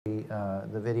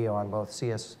the video on both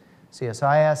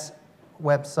CSIS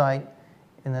website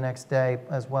in the next day,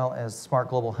 as well as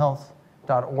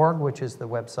smartglobalhealth.org, which is the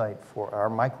website for our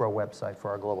micro website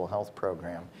for our global health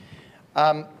program.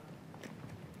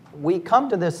 We come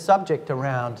to this subject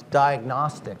around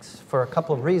diagnostics for a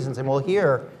couple of reasons, and we'll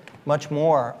hear much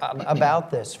more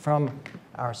about this from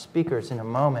our speakers in a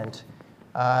moment.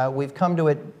 We've come to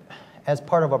it as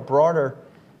part of a broader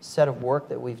set of work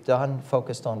that we've done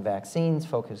focused on vaccines,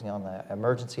 focusing on the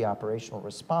emergency operational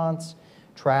response,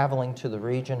 traveling to the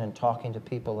region and talking to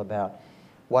people about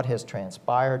what has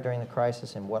transpired during the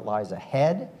crisis and what lies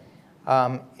ahead.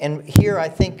 And here I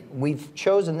think we've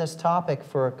chosen this topic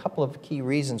for a couple of key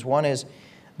reasons. One is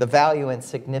the value and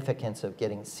significance of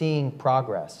seeing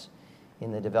progress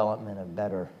in the development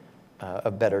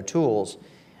of better tools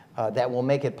that will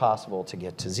make it possible to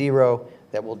get to zero,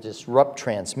 that will disrupt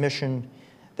transmission,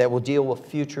 that will deal with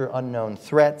future unknown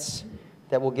threats,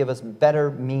 that will give us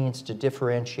better means to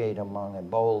differentiate among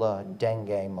Ebola,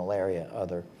 dengue, malaria,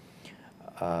 other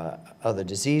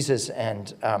diseases,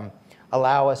 and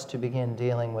allow us to begin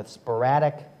dealing with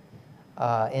sporadic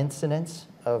incidents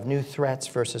of new threats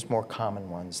versus more common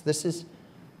ones. This is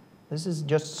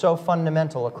just so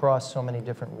fundamental across so many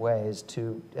different ways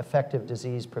to effective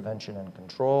disease prevention and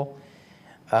control.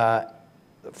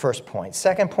 First point.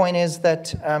 Second point is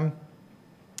that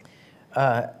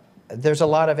there's a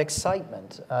lot of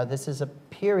excitement. This is a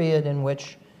period in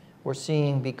which we're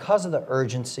seeing, because of the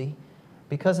urgency,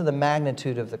 because of the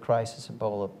magnitude of the crisis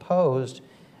Ebola posed,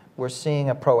 we're seeing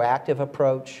a proactive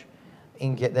approach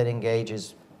that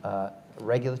engages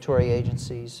regulatory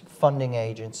agencies, funding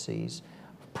agencies,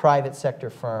 private sector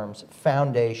firms,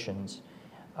 foundations,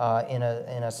 in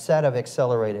a set of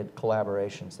accelerated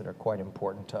collaborations that are quite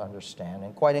important to understand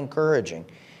and quite encouraging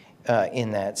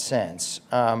in that sense.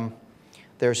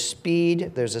 There's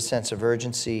speed, there's a sense of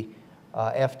urgency.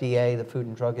 FDA, the Food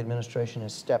and Drug Administration,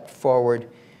 has stepped forward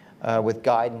with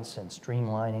guidance and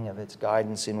streamlining of its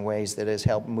guidance in ways that has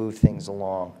helped move things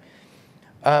along.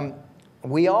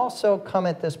 We also come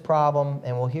at this problem,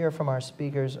 and we'll hear from our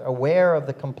speakers, aware of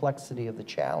the complexity of the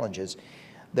challenges.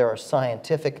 There are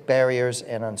scientific barriers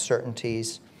and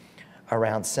uncertainties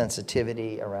around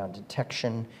sensitivity, around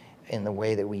detection in the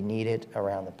way that we need it,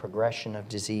 around the progression of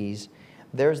disease.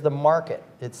 There's the market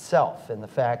itself and the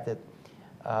fact that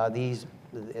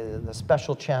the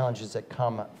special challenges that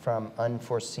come from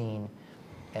unforeseen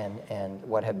and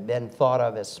what have been thought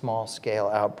of as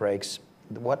small-scale outbreaks,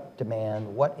 what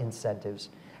demand, what incentives,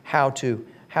 how to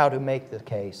make the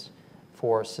case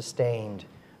for sustained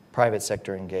private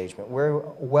sector engagement. We're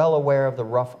well aware of the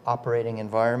rough operating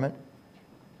environment,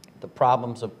 the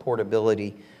problems of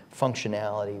portability,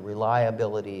 functionality,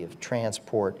 reliability of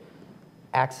transport,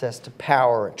 access to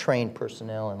power, trained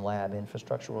personnel, and lab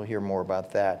infrastructure. We'll hear more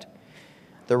about that.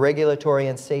 The regulatory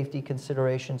and safety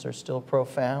considerations are still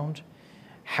profound.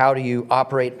 How do you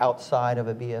operate outside of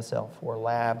a BSL-4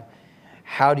 lab?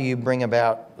 How do you bring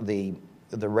about the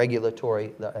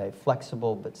regulatory, a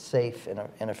flexible but safe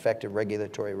and effective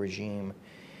regulatory regime?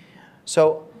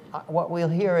 So what we'll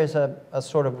hear is a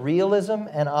sort of realism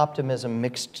and optimism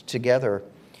mixed together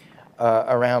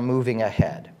around moving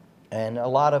ahead. And a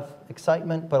lot of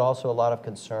excitement, but also a lot of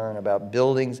concern about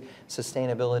building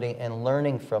sustainability and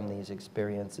learning from these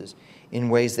experiences in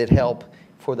ways that help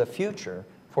for the future,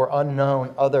 for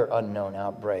other unknown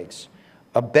outbreaks,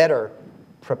 a better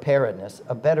preparedness,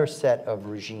 a better set of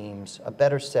regimes, a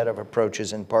better set of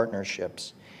approaches and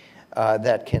partnerships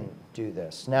that can do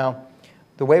this. Now,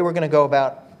 the way we're going to go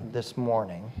about this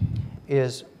morning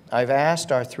is I've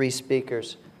asked our three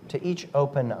speakers to each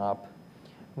open up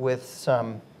with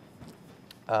some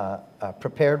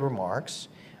prepared remarks.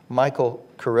 Dr. Michael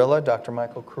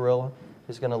Kurilla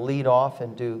is going to lead off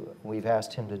and we've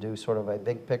asked him to do sort of a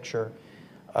big picture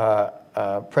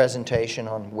presentation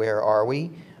on where are we.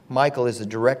 Michael is the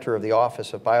director of the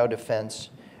Office of BioDefense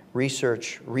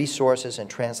Research, Resources, and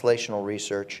Translational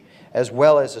Research, as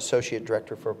well as Associate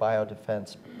Director for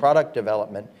BioDefense Product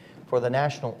Development for the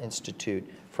National Institute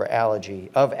for Allergy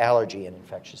and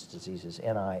Infectious Diseases,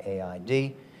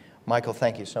 NIAID. Michael,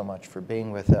 thank you so much for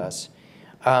being with us.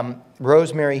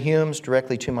 Rosemary Humes,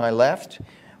 directly to my left,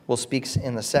 will speak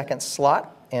in the second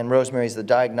slot, and Rosemary is the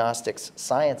Diagnostics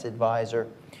Science Advisor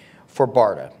for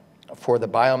BARDA, for the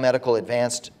Biomedical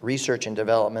Advanced Research and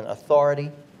Development Authority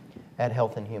at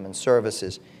Health and Human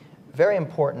Services. Very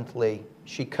importantly,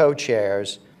 she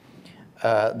co-chairs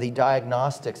the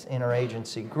Diagnostics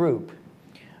Interagency Group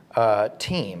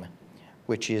team,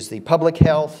 which is the Public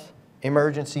Health,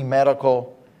 Emergency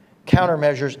Medical,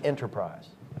 Countermeasures Enterprise.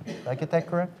 Did I get that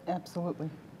correct? Absolutely.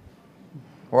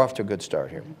 We're off to a good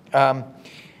start here.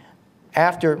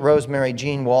 After Rosemary,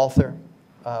 Jean Walther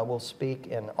will speak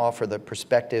and offer the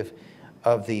perspective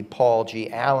of the Paul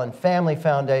G. Allen Family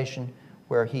Foundation,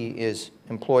 where he is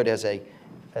employed as an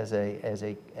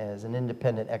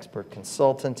independent expert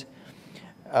consultant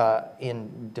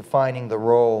in defining the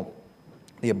role,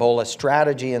 the Ebola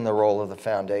strategy and the role of the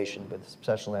foundation, with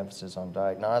special emphasis on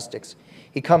diagnostics.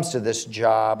 He comes to this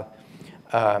job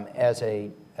as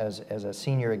a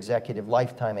senior executive,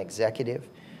 lifetime executive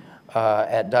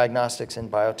at diagnostics and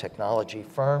biotechnology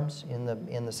firms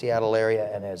in the Seattle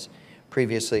area, and as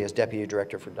previously as Deputy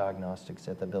Director for Diagnostics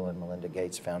at the Bill and Melinda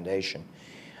Gates Foundation.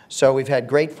 So we've had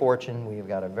great fortune. We've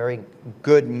got a very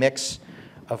good mix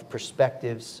of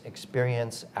perspectives,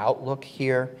 experience, outlook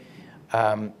here.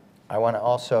 I want to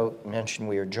also mention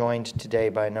we are joined today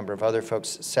by a number of other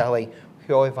folks. Sally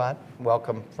Huivat,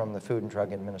 welcome from the Food and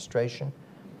Drug Administration.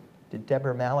 Did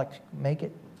Deborah Malik make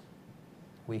it?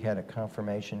 We had a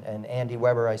confirmation. And Andy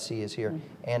Weber, I see, is here.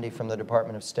 Andy from the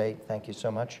Department of State, thank you so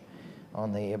much,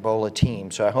 on the Ebola team.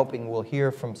 So I'm hoping we'll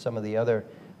hear from some of the other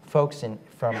folks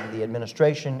from the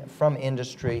administration, from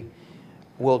industry.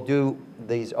 We'll do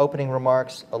these opening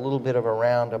remarks, a little bit of a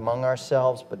round among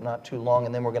ourselves, but not too long,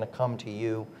 and then we're going to come to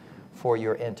you for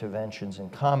your interventions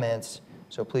and comments,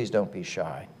 so please don't be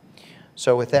shy.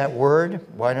 So with that word,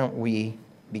 why don't we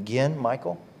begin?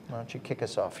 Michael, why don't you kick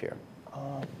us off here?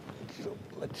 So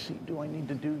let's see, do I need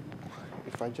to do,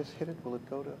 if I just hit it, will it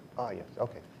go to, yes,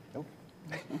 okay. Nope.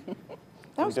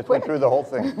 That was just quick. Went through the whole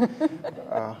thing.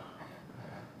 I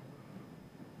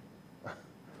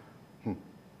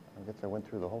guess I went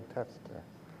through the whole test there.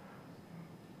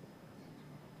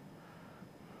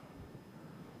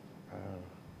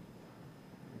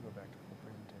 Go back to full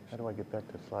presentation. How do I get back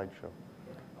to slideshow?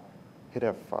 Hit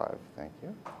F5, thank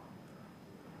you.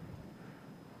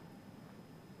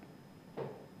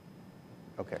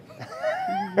 Okay.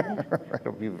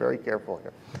 I'll be very careful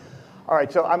here. All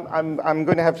right, so I'm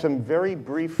going to have some very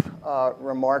brief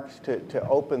remarks to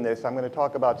open this. I'm going to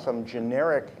talk about some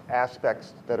generic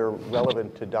aspects that are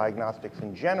relevant to diagnostics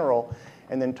in general,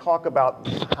 and then talk about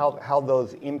how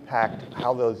those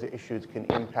issues can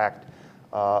impact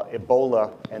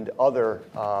Ebola and other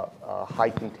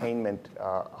high containment,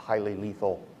 highly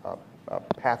lethal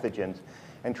pathogens,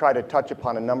 and try to touch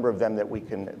upon a number of them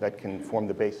that can form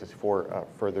the basis for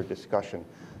further discussion.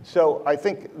 So I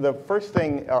think the first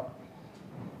thing, okay,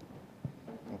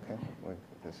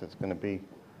 this is going to be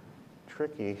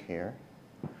tricky here.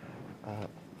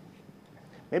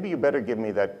 Maybe you better give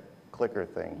me that clicker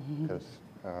thing, because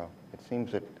it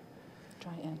seems that.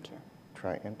 Try enter.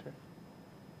 Try enter.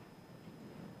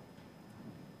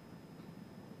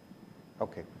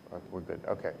 Okay, we're good.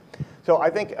 Okay. So I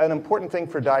think an important thing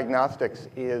for diagnostics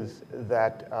is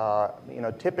that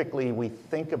typically we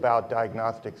think about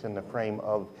diagnostics in the frame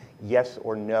of yes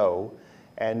or no,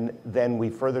 and then we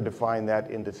further define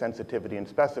that into sensitivity and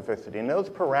specificity. And those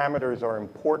parameters are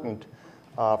important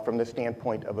from the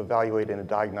standpoint of evaluating a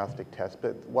diagnostic test,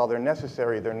 but while they're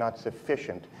necessary, they're not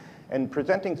sufficient. And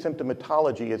presenting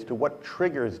symptomatology as to what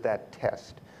triggers that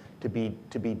test to be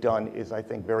done is, I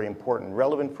think, very important.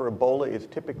 Relevant for Ebola is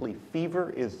typically fever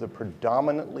is the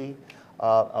predominantly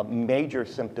a major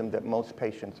symptom that most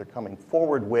patients are coming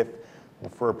forward with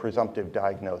for a presumptive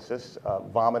diagnosis.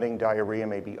 Vomiting, diarrhea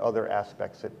may be other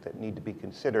aspects that need to be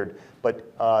considered,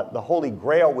 but the holy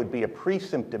grail would be a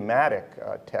pre-symptomatic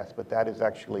test, but that is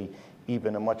actually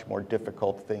even a much more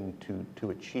difficult thing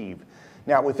to achieve.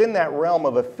 Now, within that realm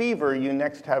of a fever, you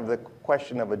next have the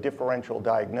question of a differential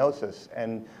diagnosis.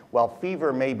 And while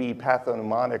fever may be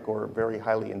pathognomonic or very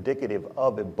highly indicative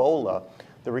of Ebola,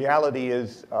 the reality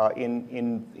is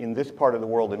in this part of the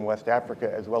world, in West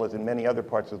Africa, as well as in many other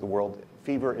parts of the world,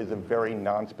 fever is a very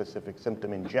nonspecific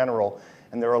symptom in general.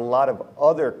 And there are a lot of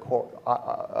other,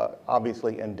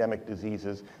 obviously, endemic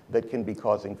diseases that can be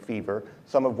causing fever,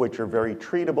 some of which are very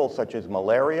treatable, such as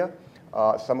malaria,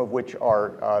 some of which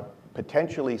are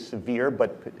potentially severe,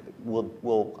 but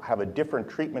will have a different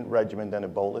treatment regimen than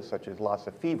Ebola, such as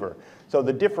Lassa fever. So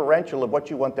the differential of what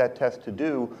you want that test to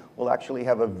do will actually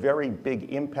have a very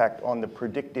big impact on the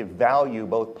predictive value,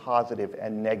 both positive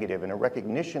and negative. And a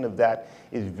recognition of that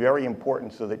is very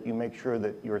important so that you make sure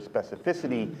that your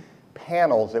specificity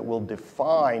panels that will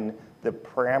define the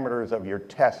parameters of your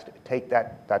test take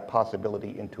that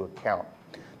possibility into account.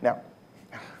 Now,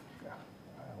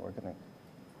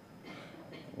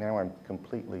 now I'm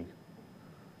completely,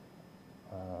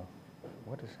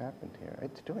 what has happened here?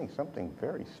 It's doing something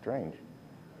very strange.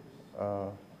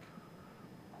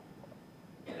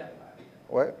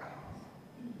 What?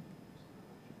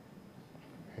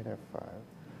 Hit F5.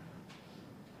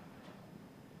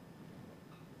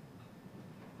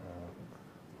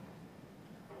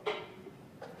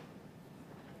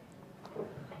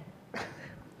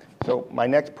 So my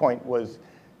next point was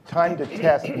time to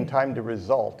test and time to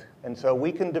result. And so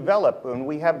we can develop, and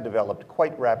we have developed,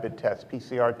 quite rapid tests.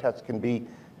 PCR tests can be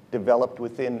developed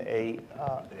within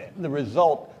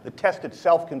the test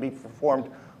itself can be performed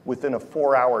within a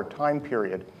 4-hour time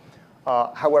period.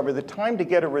 However, the time to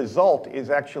get a result is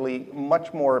actually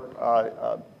much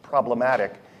more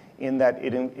problematic in that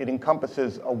it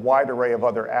encompasses a wide array of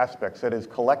other aspects. That is,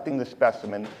 collecting the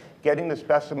specimen, getting the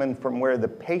specimen from where the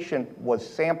patient was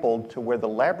sampled to where the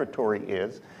laboratory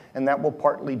is, and that will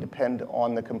partly depend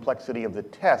on the complexity of the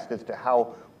test as to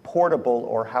how portable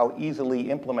or how easily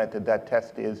implemented that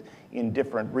test is in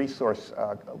different resource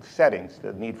settings.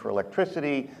 The need for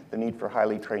electricity, the need for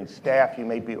highly trained staff,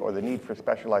 or the need for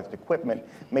specialized equipment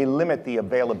may limit the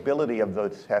availability of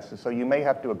those tests. So you may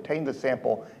have to obtain the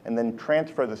sample and then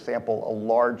transfer the sample a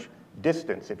large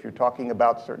distance. If you're talking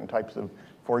about certain types of,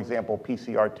 for example,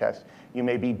 PCR tests, you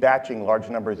may be batching large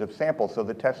numbers of samples, so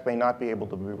the test may not be able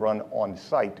to be run on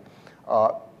site.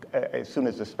 As soon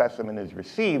as the specimen is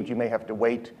received, you may have to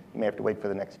wait. You may have to wait for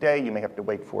the next day. You may have to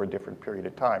wait for a different period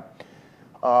of time.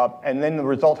 And then the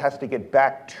result has to get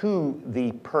back to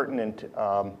the pertinent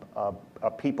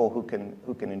people who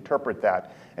can interpret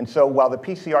that. And so while the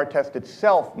PCR test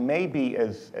itself may be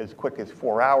as quick as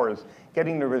 4 hours,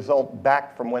 getting the result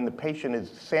back from when the patient is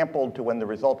sampled to when the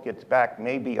result gets back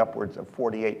may be upwards of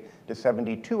 48 to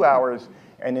 72 hours.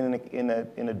 And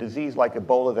in a disease like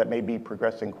Ebola that may be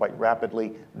progressing quite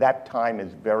rapidly, that time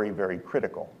is very, very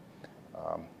critical.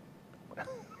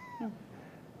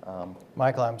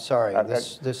 Michael, I'm sorry.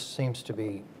 This seems to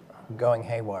be going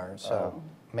haywire, so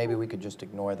maybe we could just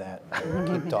ignore that and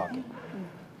keep talking.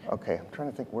 Okay, I'm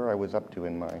trying to think where I was up to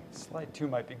in my... Slide 2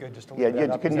 might be good just to Yeah, look that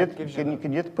up.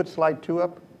 can you just put slide 2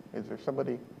 up? Is there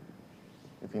somebody,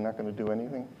 if you're not going to do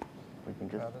anything, we can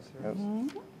just...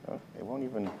 Oh, it won't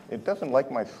even, it doesn't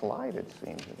like my slide, it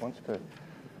seems. It wants to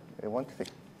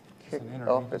kick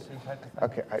off it.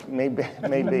 Okay,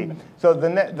 maybe. So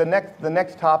the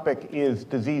next topic is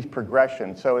disease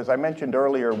progression. So as I mentioned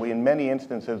earlier, we in many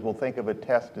instances will think of a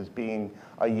test as being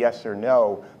a yes or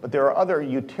no, but there are other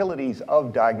utilities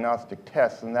of diagnostic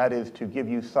tests, and that is to give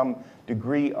you some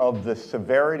degree of the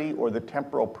severity or the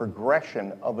temporal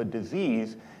progression of a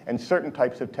disease, and certain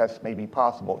types of tests may be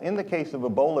possible. In the case of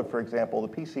Ebola, for example, the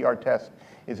PCR test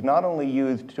is not only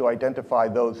used to identify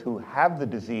those who have the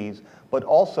disease, but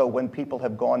also when people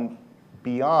have gone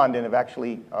beyond and have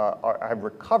actually have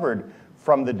recovered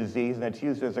from the disease, and it's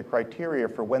used as a criteria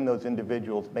for when those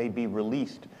individuals may be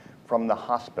released from the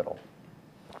hospital.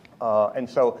 And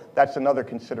so that's another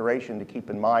consideration to keep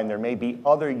in mind. There may be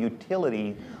other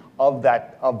utility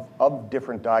of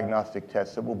different diagnostic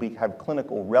tests that will have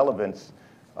clinical relevance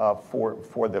for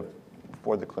the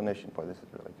clinician. Boy, this is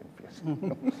really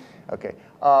confusing. Okay.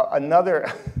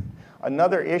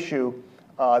 Another issue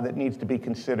that needs to be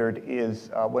considered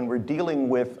is when we're dealing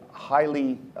with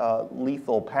highly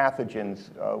lethal pathogens,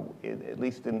 at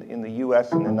least in the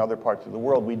US and in other parts of the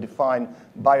world, we define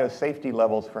biosafety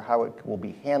levels for how it will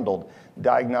be handled.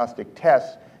 Diagnostic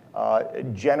tests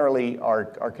generally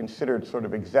are considered sort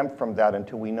of exempt from that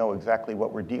until we know exactly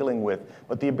what we're dealing with.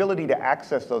 But the ability to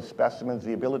access those specimens,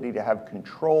 the ability to have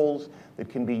controls that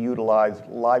can be utilized,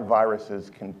 live viruses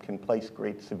can place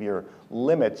great severe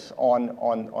limits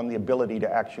on the ability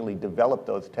to actually develop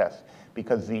those tests,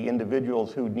 because the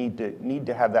individuals who need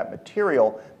to have that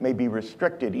material may be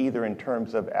restricted either in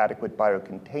terms of adequate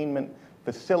biocontainment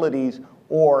facilities,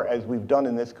 or as we've done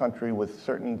in this country with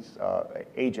certain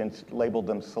agents, labeled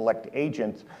them select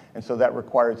agents, and so that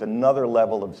requires another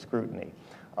level of scrutiny.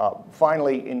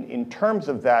 Finally, in terms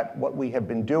of that, what we have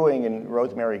been doing, and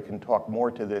Rosemary can talk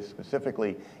more to this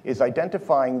specifically, is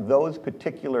identifying those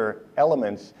particular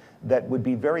elements that would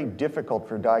be very difficult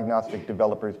for diagnostic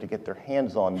developers to get their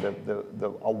hands on.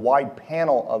 A wide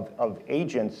panel of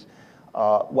agents,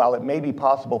 while it may be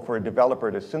possible for a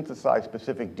developer to synthesize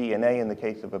specific DNA in the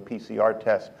case of a PCR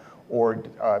test, or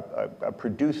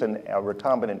produce a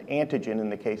recombinant antigen in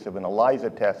the case of an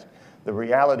ELISA test, the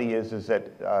reality is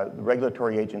that the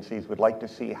regulatory agencies would like to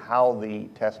see how the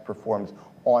test performs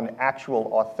on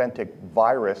actual authentic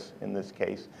virus in this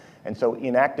case. And so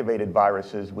inactivated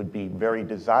viruses would be very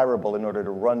desirable in order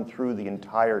to run through the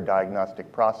entire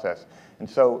diagnostic process. And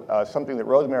so something that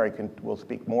Rosemary will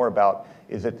speak more about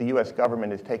is that the US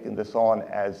government has taken this on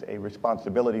as a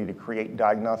responsibility to create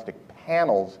diagnostic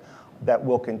panels that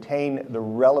will contain the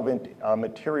relevant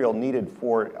material needed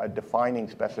for defining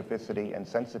specificity and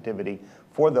sensitivity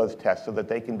for those tests, so that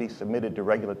they can be submitted to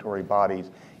regulatory bodies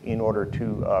in order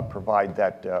to provide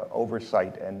that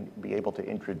oversight and be able to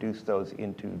introduce those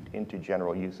into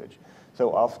general usage.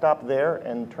 So I'll stop there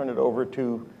and turn it over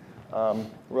to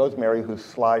Rosemary, whose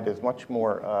slide is much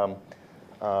more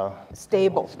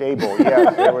Stable. stable.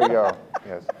 Yes, there we go.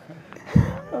 Yes.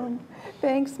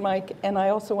 Thanks, Mike. And I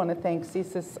also want to thank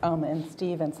CSIS and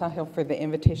Steve and Sahil for the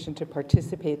invitation to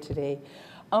participate today.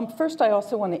 First, I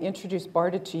also want to introduce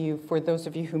BARDA to you for those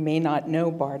of you who may not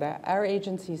know BARDA. Our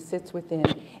agency sits within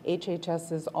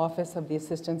HHS's Office of the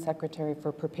Assistant Secretary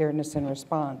for Preparedness and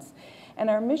Response. And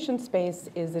our mission space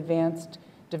is advanced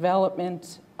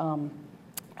development,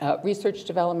 research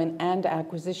development and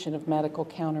acquisition of medical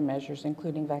countermeasures,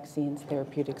 including vaccines,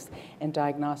 therapeutics, and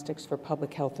diagnostics for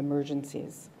public health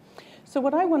emergencies. So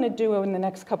what I want to do in the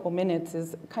next couple minutes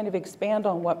is kind of expand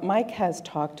on what Mike has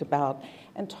talked about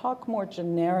and talk more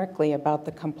generically about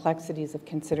the complexities of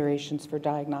considerations for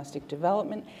diagnostic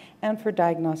development and for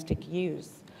diagnostic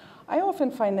use. I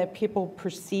often find that people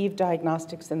perceive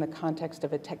diagnostics in the context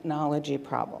of a technology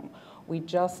problem. We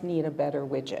just need a better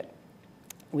widget.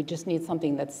 We just need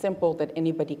something that's simple that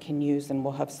anybody can use and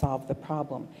will have solved the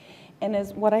problem. And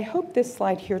as what I hope this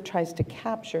slide here tries to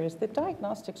capture is that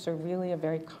diagnostics are really a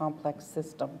very complex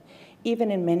system,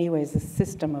 even in many ways a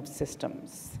system of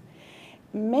systems.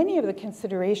 Many of the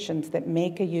considerations that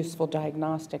make a useful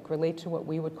diagnostic relate to what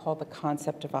we would call the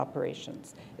concept of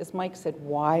operations. As Mike said,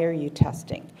 why are you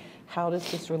testing? How does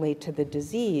this relate to the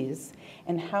disease?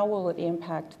 And how will it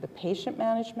impact the patient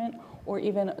management or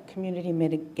even community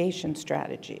mitigation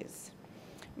strategies?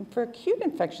 For acute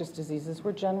infectious diseases,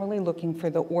 we're generally looking for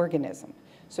the organism.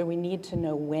 So we need to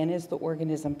know when is the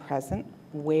organism present,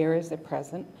 where is it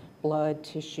present, blood,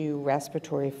 tissue,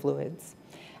 respiratory fluids.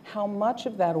 How much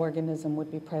of that organism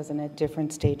would be present at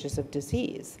different stages of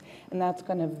disease. And that's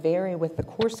going to vary with the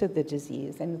course of the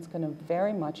disease, and it's going to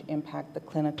very much impact the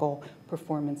clinical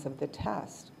performance of the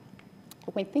test.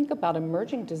 When we think about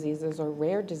emerging diseases or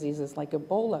rare diseases like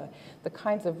Ebola, the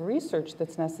kinds of research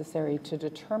that's necessary to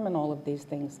determine all of these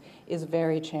things is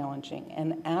very challenging,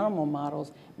 and animal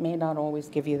models may not always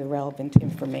give you the relevant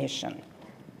information.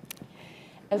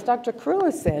 As Dr.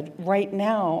 Kurilla said, right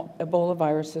now, Ebola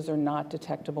viruses are not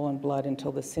detectable in blood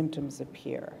until the symptoms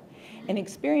appear. And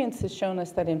experience has shown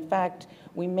us that, in fact,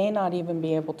 we may not even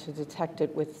be able to detect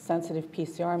it with sensitive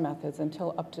PCR methods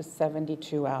until up to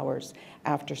 72 hours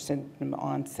after symptom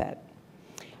onset.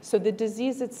 So the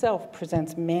disease itself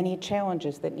presents many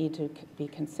challenges that need to be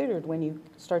considered when you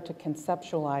start to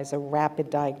conceptualize a rapid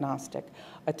diagnostic,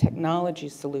 a technology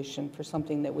solution for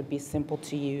something that would be simple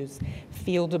to use,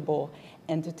 fieldable,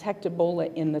 and detect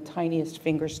Ebola in the tiniest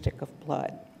finger stick of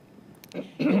blood.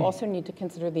 You also need to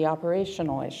consider the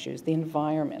operational issues, the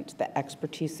environment, the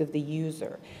expertise of the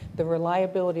user, the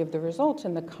reliability of the results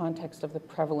in the context of the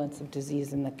prevalence of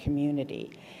disease in the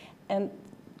community, and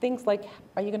things like,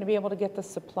 are you going to be able to get the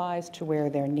supplies to where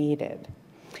they're needed?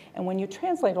 And when you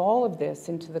translate all of this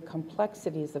into the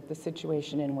complexities of the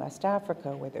situation in West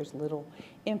Africa, where there's little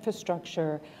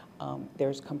infrastructure,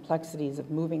 there's complexities of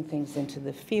moving things into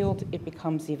the field, it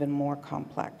becomes even more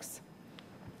complex.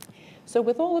 So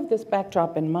with all of this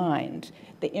backdrop in mind,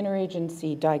 the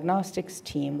interagency diagnostics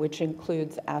team, which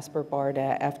includes ASPR,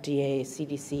 BARDA, FDA,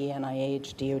 CDC,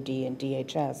 NIAID, DOD, and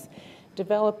DHS,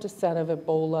 developed a set of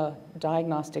Ebola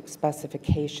diagnostic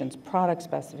specifications, product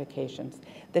specifications,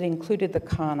 that included the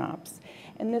CONOPS.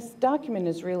 And this document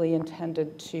is really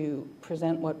intended to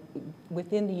present what,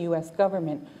 within the US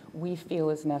government, we feel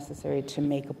is necessary to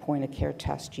make a point-of-care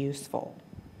test useful.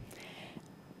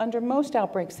 Under most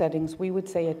outbreak settings, we would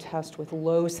say a test with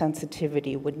low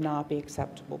sensitivity would not be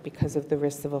acceptable because of the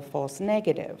risks of a false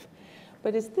negative.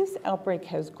 But as this outbreak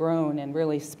has grown and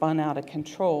really spun out of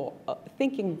control,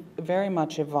 thinking very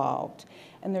much evolved.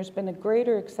 And there's been a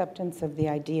greater acceptance of the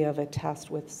idea of a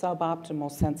test with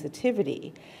suboptimal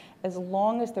sensitivity, as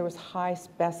long as there was high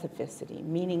specificity,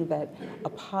 meaning that a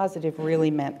positive really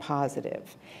meant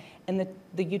positive. And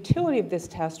the utility of this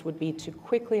test would be to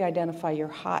quickly identify your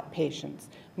hot patients,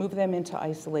 move them into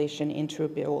isolation into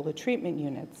Ebola treatment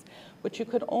units. But you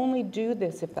could only do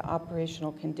this if the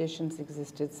operational conditions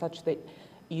existed such that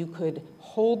you could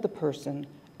hold the person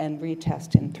and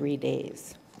retest in 3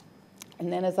 days.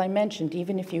 And then, as I mentioned,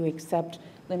 even if you accept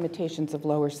limitations of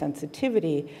lower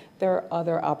sensitivity, there are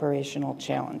other operational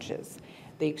challenges.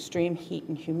 The extreme heat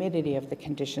and humidity of the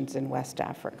conditions in West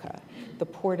Africa, the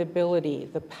portability,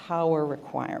 the power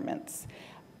requirements,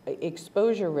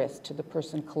 exposure risk to the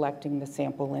person collecting the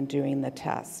sample and doing the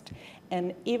test.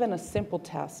 And even a simple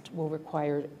test will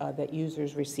require that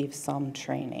users receive some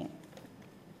training.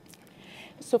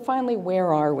 So finally,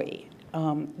 where are we?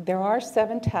 There are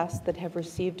 7 tests that have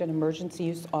received an emergency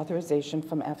use authorization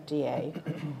from FDA.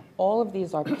 All of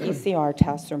these are PCR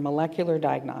tests or molecular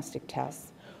diagnostic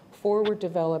tests. 4 were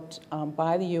developed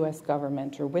by the U.S.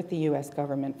 government or with the U.S.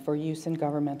 government for use in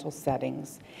governmental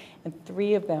settings. And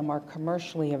 3 of them are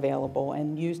commercially available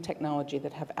and use technology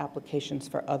that have applications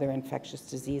for other infectious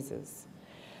diseases.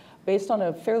 Based on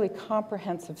a fairly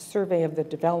comprehensive survey of the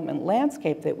development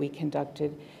landscape that we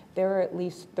conducted, there are at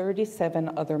least 37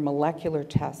 other molecular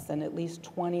tests and at least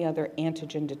 20 other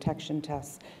antigen detection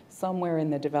tests somewhere in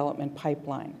the development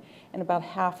pipeline. And about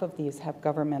half of these have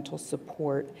governmental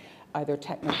support, either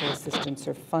technical assistance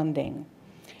or funding.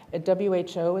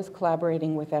 WHO is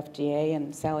collaborating with FDA,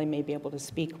 and Sally may be able to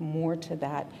speak more to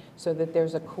that, so that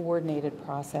there's a coordinated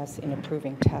process in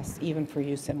approving tests, even for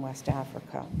use in West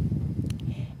Africa.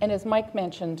 And as Mike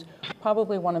mentioned,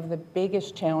 probably one of the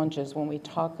biggest challenges when we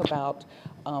talk about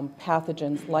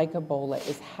pathogens like Ebola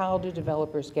is how do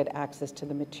developers get access to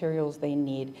the materials they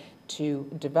need to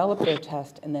develop their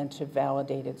test and then to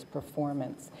validate its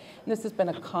performance. And this has been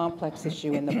a complex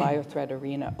issue in the biothreat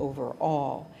arena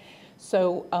overall.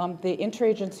 So the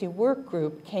interagency work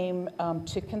group came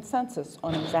to consensus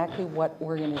on exactly what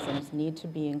organisms need to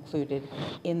be included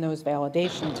in those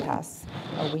validation tests.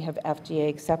 We have FDA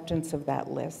acceptance of that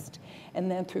list.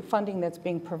 And then through funding that's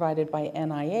being provided by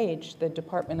NIAID, the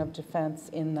Department of Defense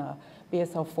in the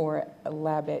BSL-4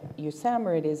 lab at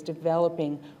USAMRIID is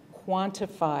developing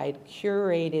quantified,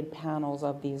 curated panels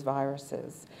of these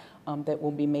viruses that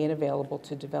will be made available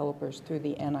to developers through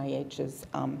the NIH's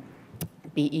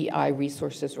BEI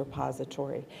Resources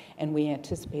Repository, and we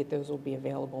anticipate those will be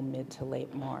available mid to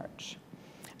late March.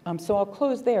 So I'll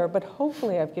close there, but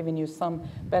hopefully I've given you some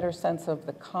better sense of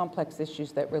the complex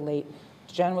issues that relate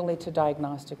generally to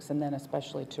diagnostics and then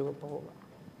especially to Ebola.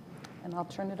 And I'll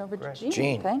turn it over to Gene.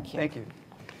 Gene. Thank you. Thank you.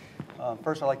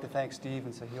 First, I'd like to thank Steve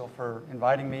and Sahil for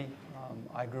inviting me.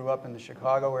 I grew up in the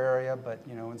Chicago area, but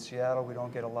in Seattle we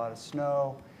don't get a lot of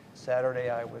snow. Saturday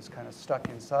I was kind of stuck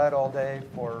inside all day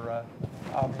for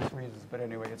obvious reasons, but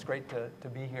anyway, it's great to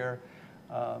be here.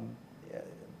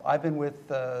 I've been with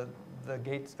the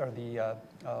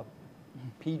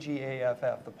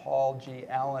PGAFF, the Paul G.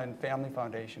 Allen Family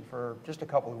Foundation, for just a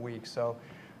couple of weeks, so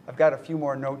I've got a few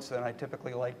more notes than I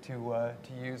typically like to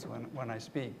use when I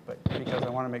speak, but because I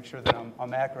want to make sure that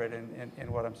I'm accurate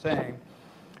in what I'm saying.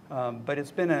 But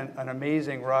it's been an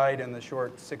amazing ride in the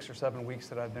short 6 or 7 weeks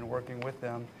that I've been working with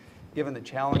them, given the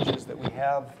challenges that we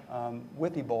have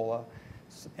with Ebola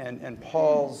and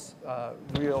Paul's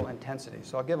real intensity.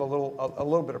 So I'll give a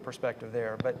little bit of perspective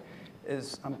there. But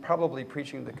I'm probably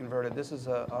preaching to the converted. This is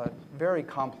a very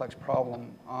complex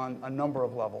problem on a number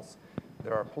of levels.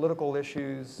 There are political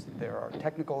issues. There are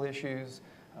technical issues.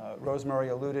 Rosemary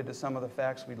alluded to some of the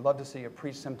facts. We'd love to see a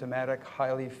pre-symptomatic,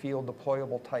 highly field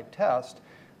deployable type test.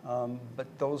 But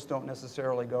those don't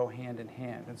necessarily go hand in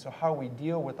hand. And so how we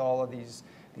deal with all of these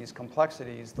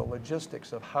complexities, the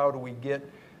logistics of how do we get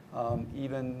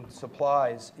even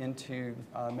supplies into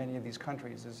many of these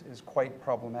countries is quite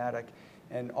problematic,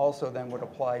 and also then would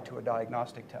apply to a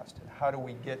diagnostic test. How do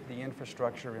we get the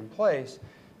infrastructure in place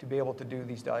to be able to do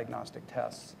these diagnostic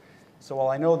tests? So while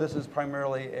I know this is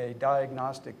primarily a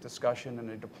diagnostic discussion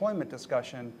and a deployment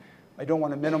discussion, I don't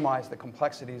want to minimize the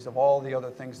complexities of all the other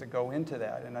things that go into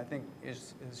that. And I think,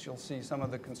 as you'll see, some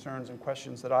of the concerns and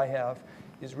questions that I have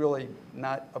is really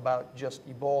not about just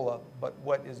Ebola, but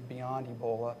what is beyond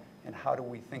Ebola and how do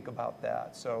we think about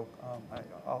that. So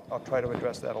I'll try to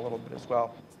address that a little bit as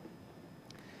well.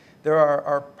 There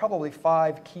are probably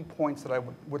 5 key points that I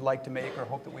would like to make or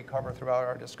hope that we cover throughout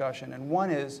our discussion. And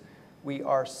one is we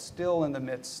are still in the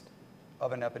midst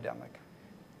of an epidemic.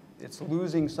 It's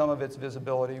losing some of its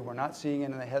visibility. We're not seeing it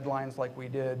in the headlines like we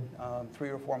did 3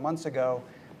 or 4 months ago,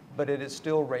 but it is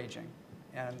still raging.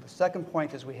 And the second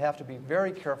point is we have to be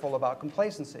very careful about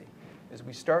complacency. As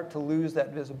we start to lose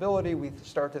that visibility, we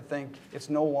start to think it's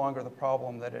no longer the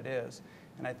problem that it is.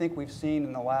 And I think we've seen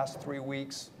in the last 3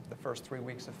 weeks, the first 3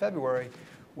 weeks of February,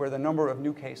 where the number of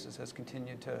new cases has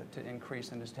continued to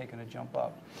increase and has taken a jump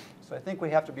up. So I think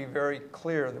we have to be very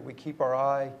clear that we keep our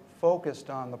eye focused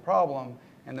on the problem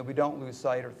and that we don't lose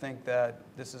sight or think that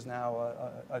this is now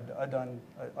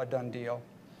a done deal.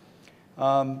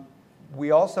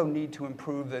 We also need to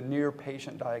improve the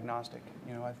near-patient diagnostic.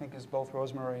 I think as both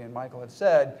Rosemary and Michael had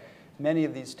said, many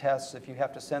of these tests, if you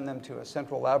have to send them to a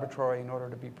central laboratory in order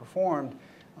to be performed,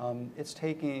 it's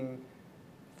taking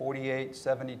 48,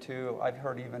 72, I've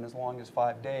heard even as long as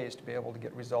 5 days to be able to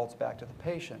get results back to the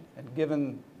patient. And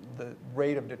given the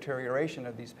rate of deterioration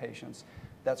of these patients,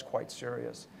 that's quite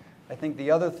serious. I think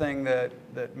the other thing that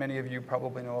many of you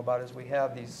probably know about is we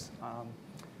have these,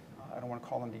 I don't want to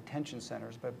call them detention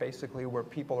centers, but basically where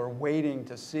people are waiting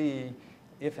to see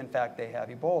if in fact they have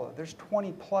Ebola. There's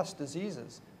 20 plus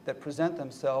diseases that present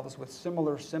themselves with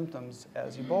similar symptoms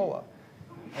as Ebola.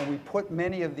 And we put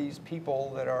many of these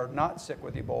people that are not sick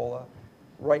with Ebola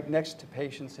right next to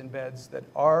patients in beds that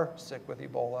are sick with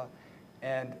Ebola.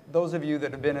 And those of you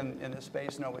that have been in the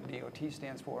space know what DOT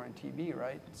stands for in TB,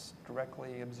 right? It's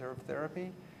directly observed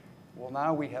therapy. Well,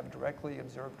 now we have directly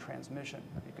observed transmission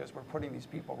because we're putting these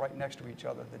people right next to each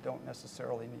other that don't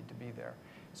necessarily need to be there.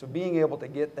 So being able to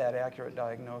get that accurate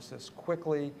diagnosis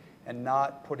quickly and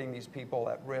not putting these people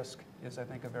at risk is, I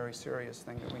think, a very serious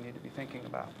thing that we need to be thinking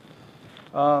about.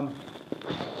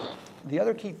 The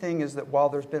other key thing is that while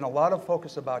there's been a lot of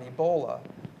focus about Ebola,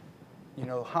 you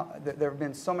know, there have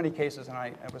been so many cases, and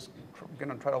I was going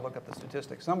to try to look at the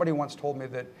statistics. Somebody once told me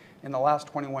that in the last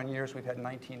 21 years, we've had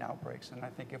 19 outbreaks. And I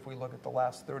think if we look at the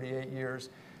last 38 years,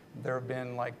 there have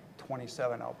been like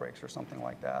 27 outbreaks or something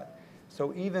like that.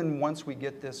 So even once we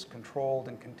get this controlled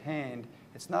and contained,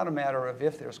 it's not a matter of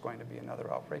if there's going to be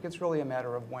another outbreak. It's really a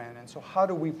matter of when. And so how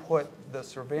do we put the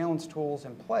surveillance tools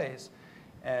in place,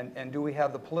 and do we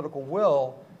have the political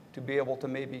will to be able to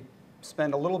maybe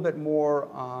spend a little bit more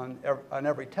on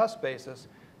every test basis,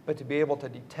 but to be able to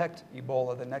detect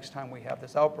Ebola the next time we have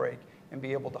this outbreak and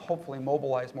be able to hopefully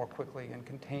mobilize more quickly and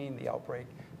contain the outbreak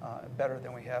better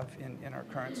than we have in our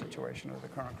current situation or the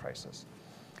current crisis.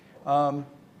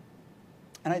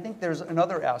 And I think there's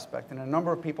another aspect, and a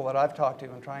number of people that I've talked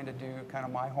to and trying to do kind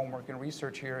of my homework and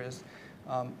research here is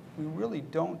we really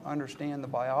don't understand the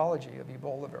biology of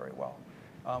Ebola very well.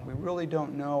 We really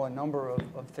don't know a number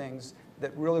of things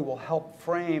that really will help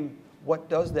frame what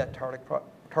does that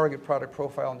target product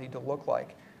profile need to look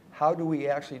like. How do we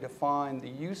actually define the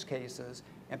use cases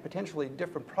and potentially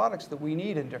different products that we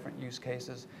need in different use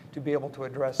cases to be able to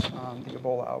address the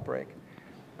Ebola outbreak?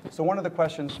 So one of the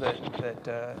questions that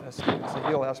Stephen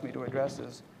Sahil asked me to address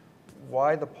is,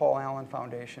 why the Paul Allen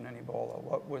Foundation and Ebola?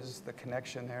 What was the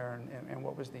connection there, and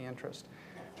what was the interest?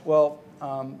 Well,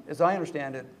 as I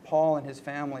understand it, Paul and his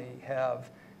family have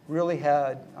really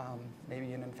had,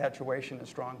 maybe an infatuation is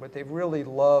strong, but they've really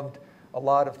loved a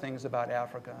lot of things about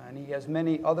Africa. And he has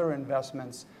many other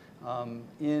investments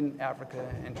in Africa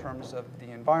in terms of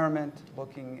the environment,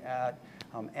 looking at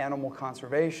animal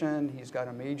conservation. He's got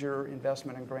a major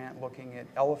investment and grant looking at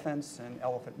elephants and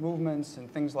elephant movements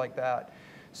and things like that.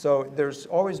 So there's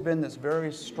always been this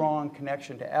very strong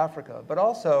connection to Africa, but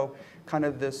also kind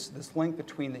of this link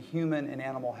between the human and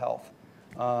animal health.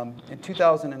 In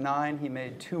 2009, he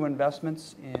made 2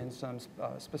 investments in some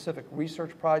specific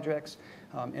research projects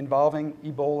involving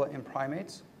Ebola in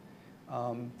primates.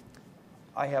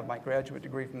 I have my graduate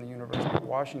degree from the University of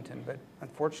Washington, but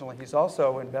unfortunately, he's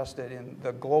also invested in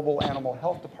the Global Animal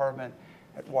Health Department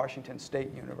at Washington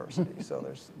State University, so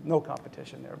there's no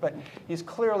competition there. But he's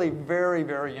clearly very,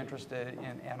 very interested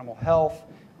in animal health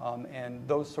and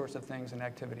those sorts of things and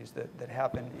activities that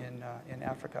happen in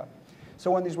Africa.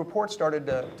 So when these reports started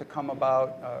to come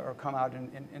about or come out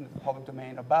in the public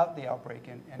domain about the outbreak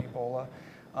in Ebola,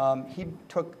 he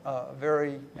took a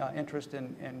very interest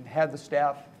and had the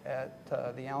staff at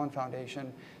the Allen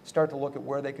Foundation start to look at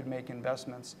where they could make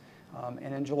investments.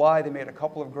 And in July, they made a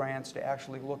couple of grants to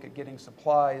actually look at getting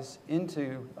supplies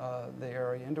into the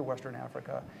area, into Western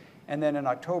Africa. And then in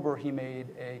October, he made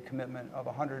a commitment of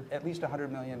at least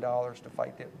 $100 million to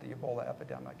fight the Ebola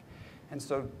epidemic. And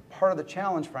so part of the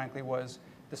challenge, frankly, was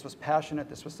this was passionate.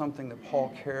 This was something that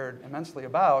Paul cared immensely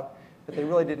about, but they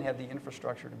really didn't have the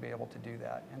infrastructure to be able to do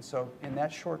that. And so in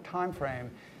that short time frame,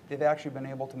 they've actually been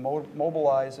able to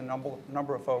mobilize a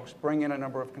number of folks, bring in a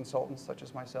number of consultants such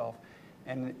as myself,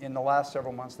 and in the last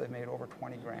several months, they've made over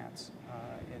 20 grants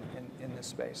in this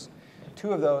space.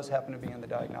 2 of those happen to be in the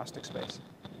diagnostic space.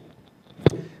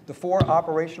 The 4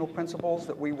 operational principles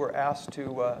that we were asked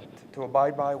to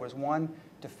abide by was 1,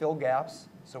 to fill gaps.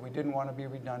 So we didn't want to be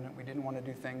redundant. We didn't want to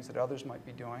do things that others might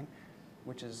be doing,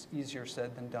 which is easier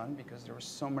said than done because there were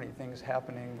so many things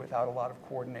happening without a lot of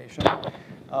coordination.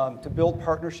 To build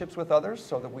partnerships with others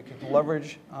so that we could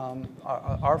leverage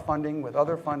our funding with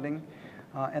other funding,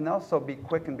 and also be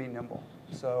quick and be nimble.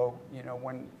 So, you know,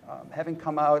 when having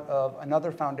come out of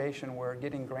another foundation where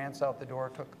getting grants out the door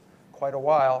took quite a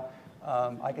while,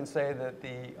 I can say that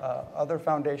the other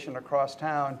foundation across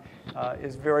town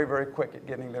is very, very quick at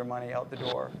getting their money out the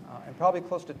door. And probably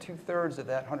close to 2/3 of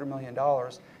that $100 million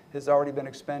has already been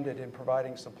expended in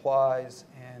providing supplies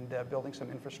and building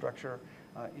some infrastructure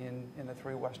in the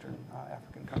 3 Western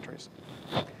African countries.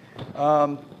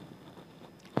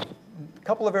 A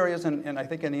couple of areas, and I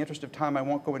think in the interest of time, I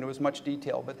won't go into as much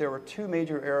detail, but there were 2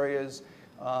 major areas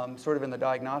sort of in the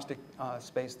diagnostic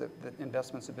space that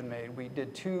investments have been made. We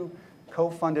did 2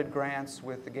 co-funded grants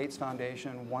with the Gates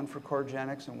Foundation, one for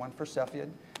Corgenics and one for Cepheid.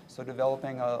 So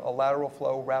developing a lateral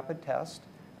flow rapid test,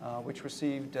 which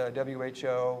received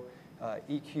WHO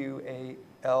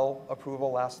EQAL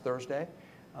approval last Thursday.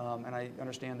 And I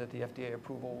understand that the FDA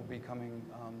approval will be coming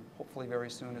hopefully very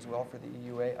soon as well for the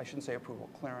EUA. I shouldn't say approval,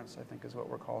 clearance, I think is what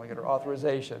we're calling it, or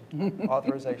authorization.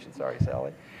 Authorization, sorry,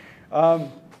 Sally.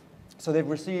 So they've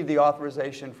received the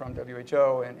authorization from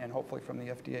WHO and hopefully from the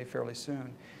FDA fairly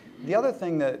soon. The other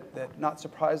thing that not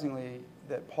surprisingly,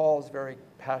 that Paul is very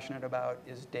passionate about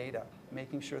is data,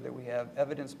 making sure that we have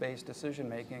evidence-based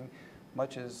decision-making,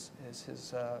 much as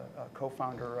his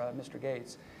co-founder, Mr.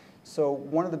 Gates. So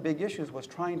one of the big issues was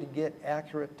trying to get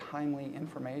accurate, timely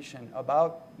information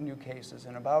about new cases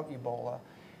and about Ebola.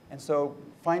 And so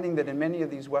finding that in many of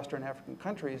these Western African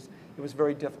countries, it was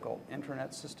very difficult.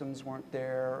 Internet systems weren't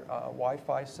there,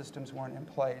 Wi-Fi systems weren't in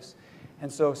place.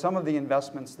 And so some of the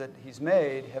investments that he's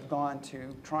made have gone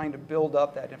to trying to build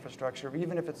up that infrastructure,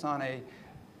 even if it's on a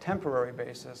temporary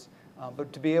basis,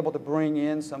 but to be able to bring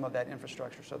in some of that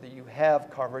infrastructure so that you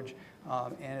have coverage.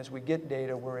 And as we get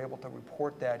data, we're able to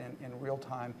report that in real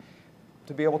time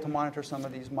to be able to monitor some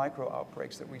of these micro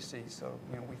outbreaks that we see. So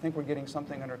we think we're getting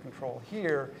something under control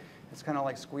here. It's kind of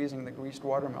like squeezing the greased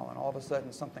watermelon. All of a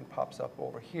sudden, something pops up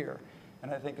over here.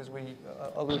 And I think as we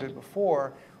alluded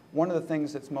before, one of the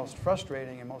things that's most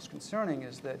frustrating and most concerning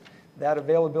is that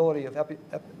availability of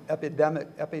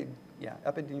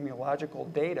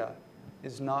epidemiological data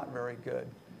is not very good.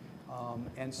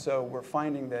 And so we're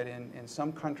finding that in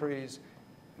some countries,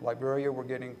 Liberia, we're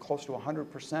getting close to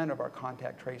 100% of our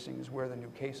contact tracing is where the new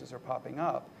cases are popping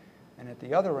up. And at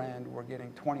the other end, we're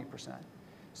getting 20%.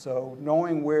 So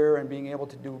knowing where and being able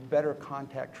to do better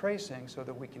contact tracing so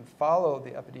that we can follow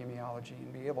the epidemiology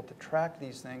and be able to track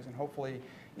these things and hopefully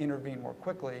intervene more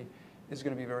quickly is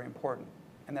going to be very important.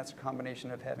 And that's a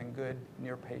combination of having good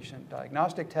near-patient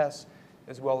diagnostic tests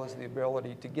as well as the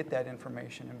ability to get that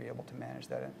information and be able to manage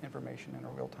that information in a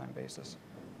real-time basis.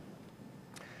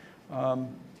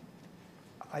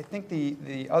 I think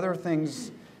the other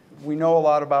things, we know a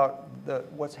lot about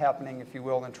what's happening, if you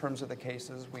will, in terms of the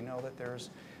cases. We know that there's,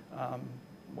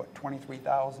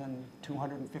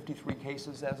 23,253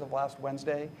 cases as of last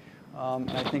Wednesday.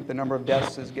 And I think the number of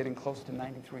deaths is getting close to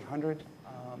 9,300.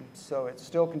 So it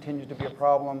still continues to be a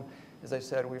problem. As I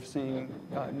said, we've seen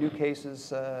new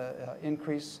cases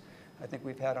increase. I think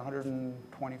we've had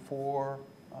 124,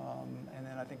 and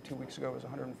then I think 2 weeks ago it was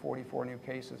 144 new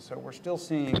cases. So we're still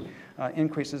seeing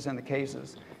increases in the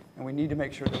cases, and we need to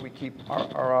make sure that we keep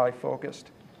our eye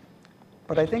focused.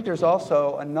 But I think there's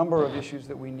also a number of issues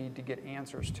that we need to get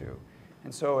answers to.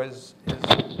 And so as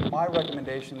my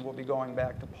recommendation will be going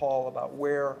back to Paul about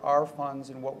where our funds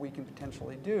and what we can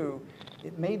potentially do,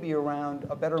 it may be around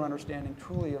a better understanding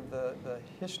truly of the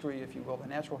history, if you will, the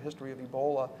natural history of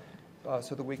Ebola,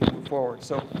 so that we can move forward.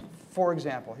 So, for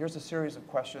example, here's a series of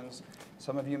questions.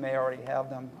 Some of you may already have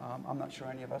them. I'm not sure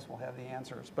any of us will have the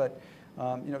answers. But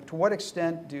to what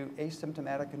extent do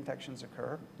asymptomatic infections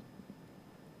occur?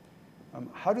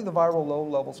 How do the viral load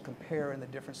levels compare in the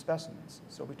different specimens?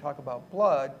 So we talk about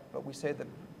blood, but we say that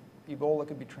Ebola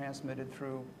could be transmitted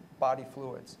through body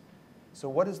fluids. So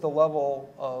what is the level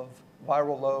of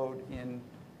viral load in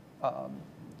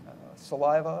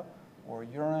saliva or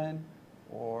urine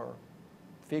or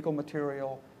fecal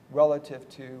material relative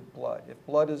to blood? If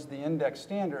blood is the index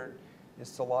standard, is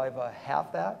saliva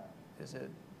half that? Is it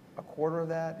a quarter of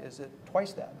that? Is it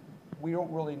twice that? We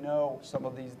don't really know some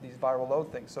of these viral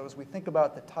load things. So as we think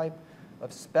about the type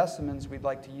of specimens we'd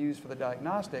like to use for the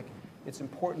diagnostic, it's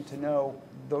important to know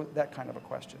that kind of a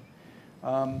question.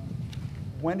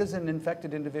 When does an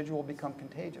infected individual become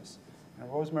contagious? And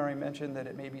Rosemary mentioned that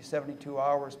it may be 72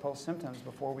 hours post-symptoms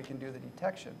before we can do the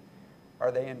detection. Are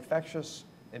they infectious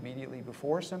immediately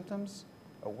before symptoms?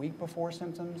 A week before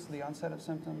symptoms, the onset of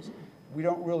symptoms? We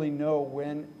don't really know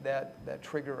when that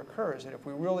trigger occurs. And if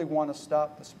we really want to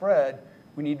stop the spread,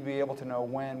 we need to be able to know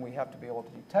when we have to be able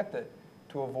to detect it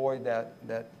to avoid that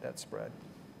spread.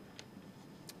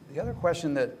 The other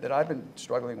question that I've been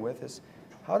struggling with is,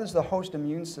 how does the host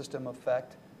immune system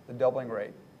affect the doubling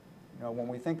rate? When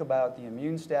we think about the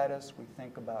immune status, we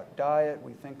think about diet,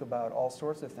 we think about all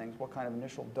sorts of things. What kind of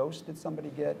initial dose did somebody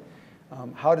get?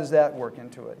 How does that work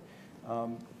into it?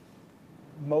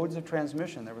 Modes of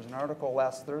transmission. There was an article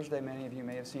last Thursday, many of you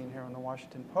may have seen here in the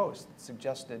Washington Post, that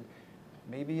suggested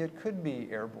maybe it could be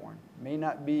airborne. May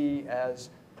not be as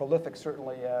prolific,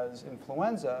 certainly, as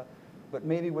influenza, but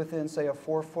maybe within, say, a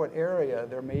 4-foot area,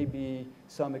 there may be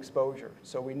some exposure.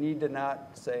 So we need to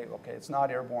not say, okay, it's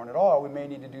not airborne at all. We may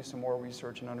need to do some more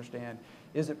research and understand,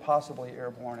 is it possibly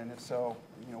airborne? And if so,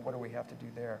 what do we have to do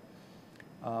there?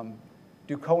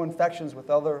 Do co-infections with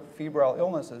other febrile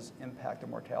illnesses impact the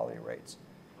mortality rates?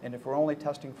 And if we're only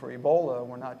testing for Ebola,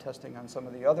 we're not testing on some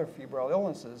of the other febrile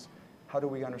illnesses, how do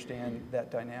we understand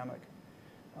that dynamic?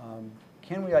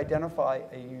 Can we identify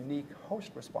a unique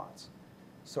host response?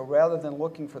 So rather than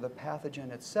looking for the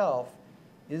pathogen itself,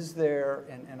 is there,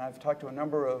 and I've talked to a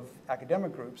number of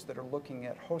academic groups that are looking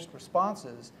at host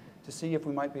responses to see if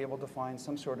we might be able to find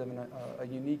some sort of a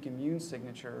unique immune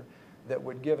signature that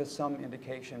would give us some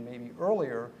indication maybe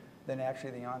earlier than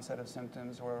actually the onset of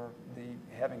symptoms or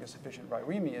having a sufficient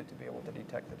viremia to be able to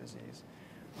detect the disease.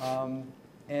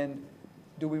 And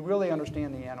do we really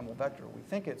understand the animal vector? We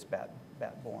think it's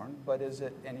bat-borne, but is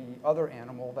it any other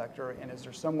animal vector? And is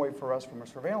there some way for us from a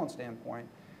surveillance standpoint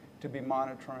to be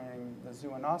monitoring the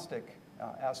zoonostic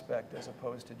aspect as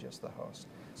opposed to just the host?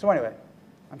 So anyway,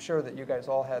 I'm sure that you guys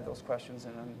all had those questions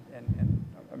and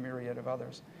a myriad of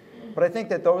others. But I think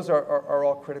that those are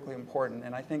all critically important.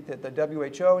 And I think that the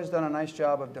WHO has done a nice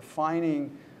job of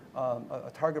defining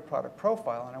a target product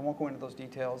profile. And I won't go into those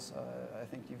details. I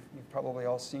think you've probably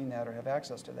all seen that or have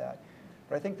access to that.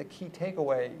 But I think the key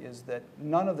takeaway is that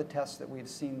none of the tests that we've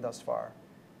seen thus far,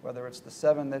 whether it's the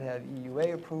 7 that have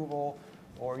EUA approval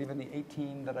or even the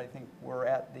 18 that I think were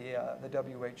at the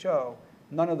WHO,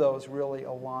 none of those really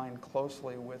align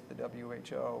closely with the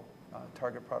WHO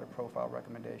target product profile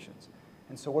recommendations.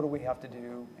 And so what do we have to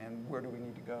do and where do we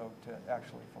need to go to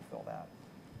actually fulfill that?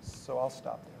 So I'll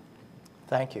stop there.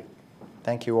 Thank you.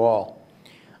 Thank you all.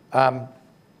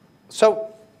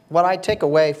 So what I take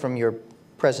away from your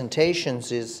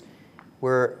presentations is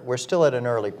we're still at an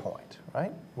early point,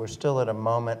 right? We're still at a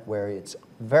moment where it's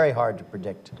very hard to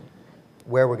predict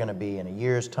where we're going to be in a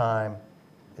year's time.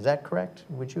 Is that correct?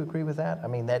 Would you agree with that? I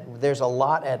mean, there's a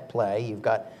lot at play. You've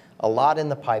got a lot in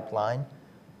the pipeline.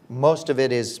 Most of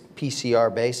it is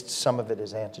PCR-based. Some of it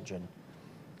is antigen.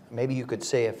 Maybe you could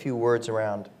say a few words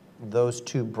around those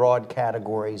two broad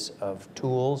categories of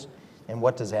tools, and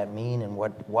what does that mean, and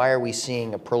why are we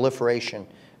seeing a proliferation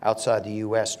outside the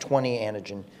U.S., 20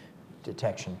 antigen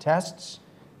detection tests,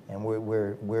 and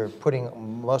we're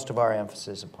putting most of our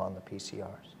emphasis upon the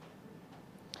PCRs?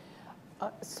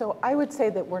 So I would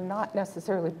say that we're not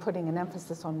necessarily putting an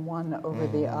emphasis on one over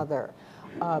the other.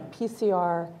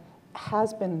 PCR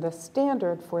has been the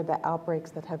standard for the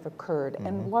outbreaks that have occurred,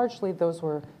 and largely those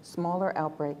were smaller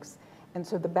outbreaks. And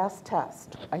so the best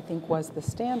test, I think, was the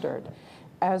standard.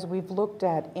 As we've looked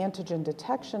at antigen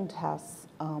detection tests,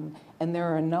 and there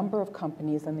are a number of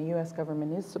companies, and the US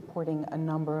government is supporting a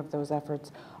number of those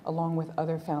efforts along with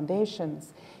other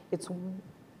foundations, it's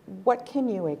what can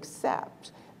you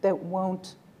accept that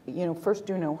won't, first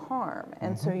do no harm.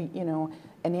 And so,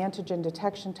 an antigen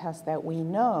detection test that we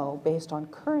know, based on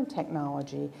current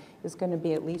technology, is going to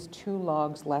be at least 2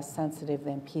 logs less sensitive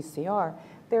than PCR.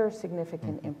 There are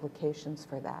significant implications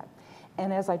for that.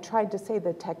 And as I tried to say,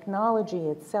 the technology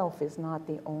itself is not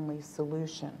the only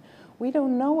solution. We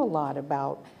don't know a lot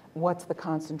about what's the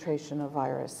concentration of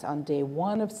virus on day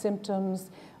 1 of symptoms,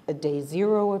 day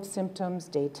 0 of symptoms,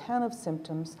 day 10 of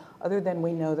symptoms, other than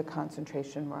we know the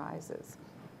concentration rises.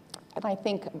 And I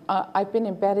think I've been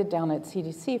embedded down at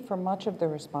CDC for much of the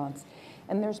response,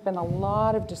 and there's been a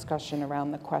lot of discussion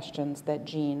around the questions that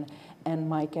Jean and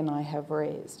Mike and I have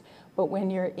raised. But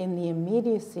when you're in the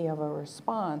immediacy of a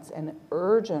response, an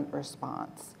urgent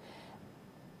response,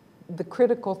 the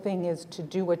critical thing is to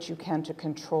do what you can to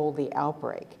control the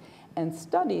outbreak. And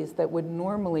studies that would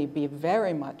normally be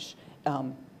very much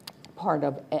part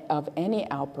of any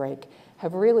outbreak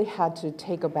have really had to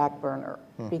take a back burner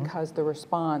because the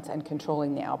response and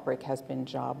controlling the outbreak has been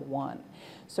job 1.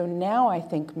 So now I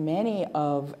think many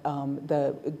of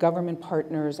the government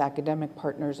partners, academic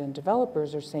partners, and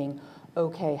developers are saying,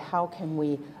 okay, how can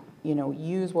we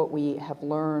use what we have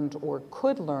learned or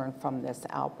could learn from this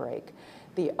outbreak?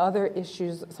 The other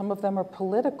issues, some of them are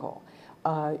political.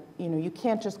 You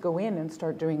can't just go in and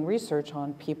start doing research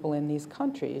on people in these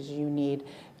countries. You need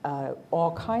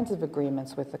all kinds of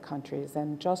agreements with the countries,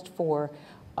 and just for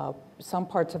some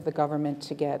parts of the government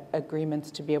to get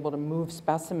agreements to be able to move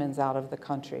specimens out of the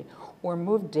country or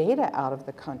move data out of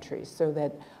the country so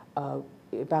that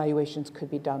evaluations could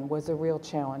be done was a real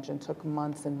challenge and took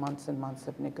months and months and months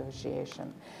of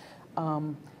negotiation.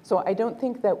 So I don't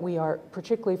think that we are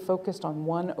particularly focused on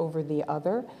one over the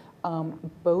other.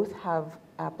 Both have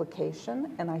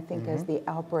application, and I think as the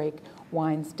outbreak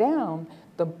winds down,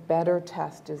 the better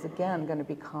test is again going to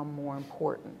become more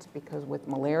important, because with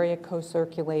malaria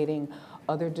co-circulating,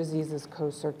 other diseases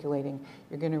co-circulating,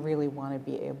 you're going to really want to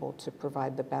be able to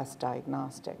provide the best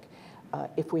diagnostic.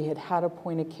 If we had had a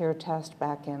point-of-care test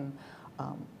back in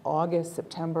August,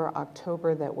 September,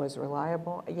 October that was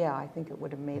reliable, yeah, I think it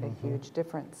would have made a huge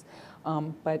difference.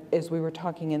 But as we were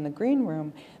talking in the green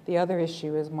room, the other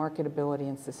issue is marketability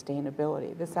and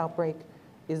sustainability. This outbreak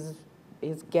is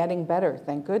getting better,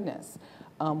 thank goodness.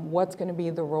 What's going to be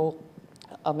the role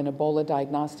of an Ebola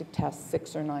diagnostic test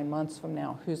 6 or 9 months from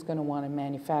now? Who's going to want to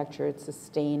manufacture it,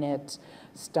 sustain it,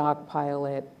 stockpile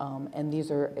it? And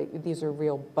these are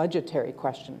real budgetary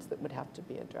questions that would have to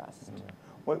be addressed.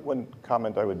 One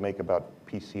comment I would make about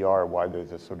PCR, why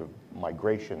there's a sort of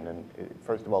migration, and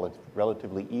first of all, it's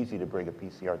relatively easy to bring a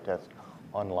PCR test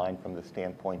online from the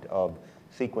standpoint of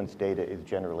sequence data is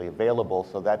generally available,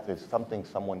 so that is something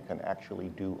someone can actually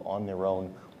do on their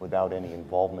own without any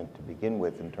involvement to begin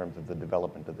with in terms of the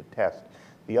development of the test.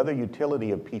 The other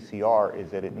utility of PCR is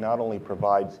that it not only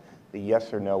provides the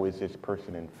yes or no, is this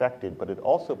person infected, but it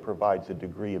also provides a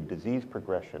degree of disease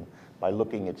progression by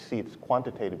looking at its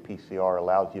quantitative PCR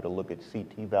allows you to look at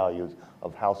CT values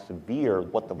of how severe,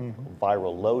 what the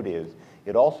viral load is.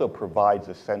 It also provides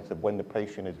a sense of when the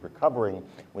patient is recovering,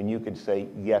 when you can say,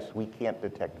 yes, we can't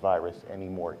detect virus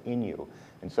anymore in you.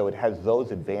 And so it has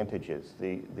those advantages.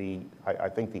 I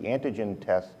think the antigen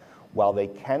tests, while they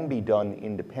can be done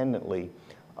independently,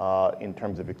 in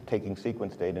terms of taking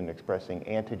sequence data and expressing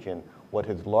antigen, what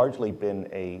has largely been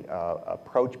a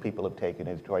approach people have taken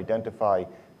is to identify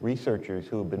researchers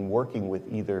who have been working with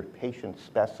either patient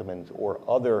specimens or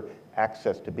other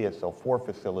access to BSL-4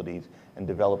 facilities and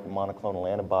develop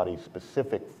monoclonal antibodies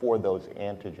specific for those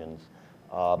antigens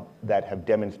that have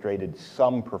demonstrated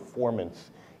some performance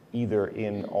either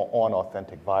on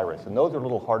authentic virus. And those are a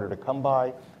little harder to come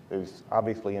by. There's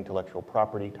obviously intellectual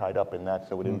property tied up in that,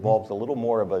 so it involves a little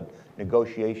more of a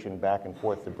negotiation back and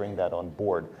forth to bring that on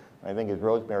board. I think as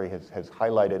Rosemary has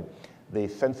highlighted, the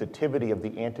sensitivity of the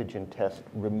antigen test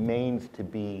remains to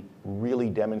be really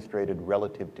demonstrated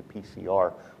relative to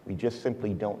PCR. We just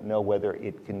simply don't know whether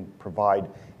it can provide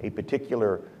a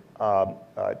particular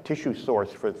tissue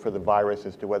source for the virus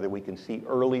as to whether we can see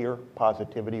earlier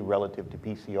positivity relative to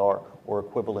PCR or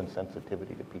equivalent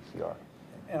sensitivity to PCR.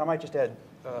 And I might just add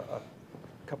a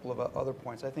couple of other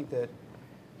points. I think that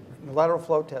lateral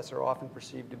flow tests are often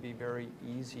perceived to be very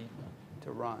easy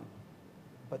to run,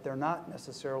 but they're not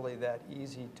necessarily that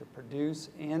easy to produce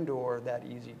and or that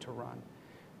easy to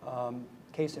run.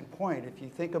 Case in point, if you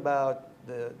think about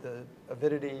the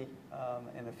avidity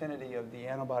and affinity of the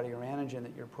antibody or antigen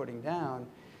that you're putting down,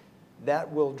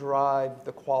 that will drive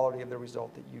the quality of the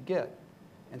result that you get.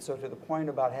 And so to the point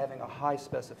about having a high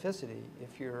specificity,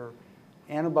 if your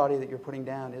antibody that you're putting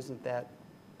down isn't that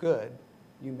good,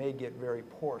 you may get very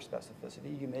poor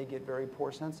specificity, you may get very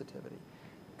poor sensitivity.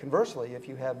 Conversely, if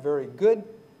you have very good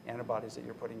antibodies that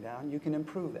you're putting down, you can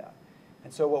improve that.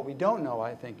 And so what we don't know,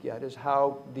 I think, yet is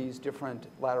how these different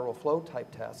lateral flow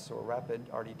type tests or rapid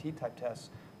RDT type tests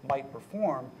might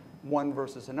perform one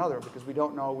versus another, because we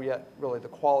don't know yet really the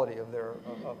quality of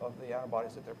the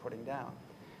antibodies that they're putting down.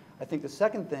 I think the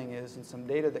second thing is, in some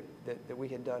data that we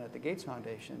had done at the Gates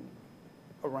Foundation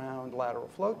around lateral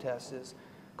flow tests, is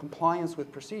compliance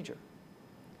with procedure.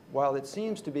 While it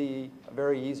seems to be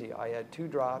very easy, I add 2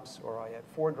 drops or I add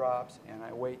 4 drops and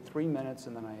I wait 3 minutes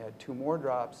and then I add 2 more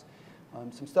drops.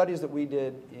 Some studies that we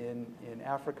did in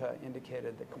Africa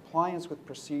indicated that compliance with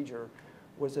procedure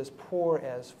was as poor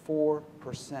as 4%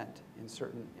 in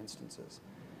certain instances.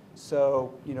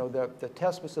 So, you know, the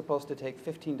test was supposed to take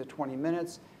 15 to 20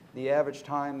 minutes. The average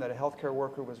time that a healthcare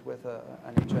worker was with an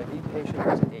HIV patient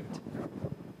was 8.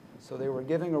 So they were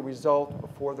giving a result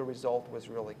before the result was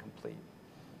really complete.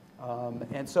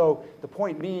 And so the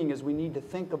point being is we need to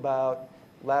think about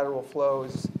lateral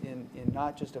flows in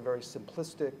not just a very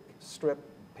simplistic strip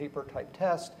paper type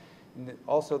test, and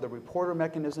also the reporter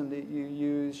mechanism that you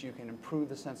use. You can improve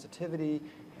the sensitivity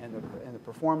and the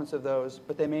performance of those,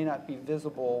 but they may not be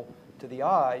visible to the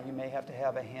eye. You may have to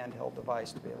have a handheld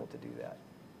device to be able to do that.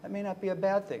 That may not be a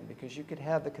bad thing, because you could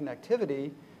have the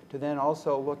connectivity to then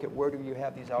also look at where do you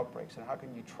have these outbreaks and how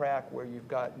can you track where you've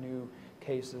got new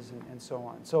cases and so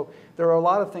on. So there are a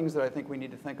lot of things that I think we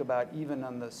need to think about, even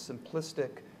on the simplistic,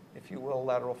 if you will,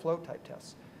 lateral flow type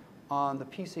tests. On the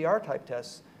PCR type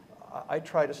tests, I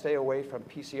try to stay away from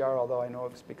PCR, although I know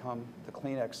it's become the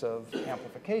Kleenex of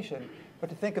amplification, but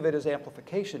to think of it as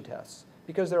amplification tests,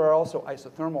 because there are also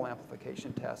isothermal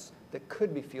amplification tests that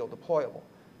could be field deployable.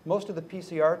 Most of the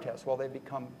PCR tests, while they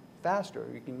become faster,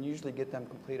 you can usually get them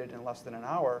completed in less than an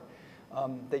hour,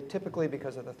 they typically,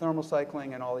 because of the thermal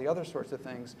cycling and all the other sorts of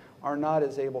things, are not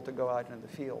as able to go out into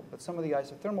the field. But some of the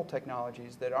isothermal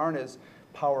technologies that aren't as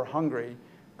power hungry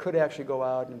could actually go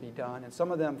out and be done. And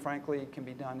some of them, frankly, can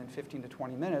be done in 15 to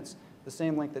 20 minutes, the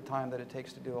same length of time that it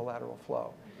takes to do a lateral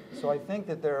flow. So I think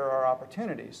that there are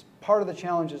opportunities. Part of the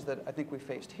challenges that I think we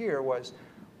faced here was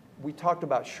we talked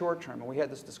about short term, and we had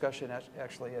this discussion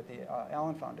actually at the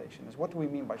Allen Foundation, is what do we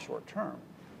mean by short term?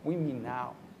 We mean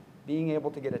now. Being able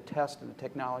to get a test and a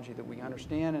technology that we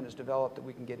understand and is developed that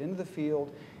we can get into the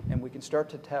field and we can start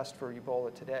to test for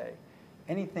Ebola today.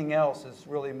 Anything else is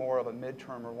really more of a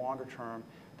midterm or longer term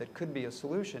that could be a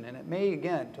solution. And it may,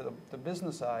 again, to the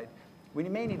business side, we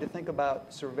may need to think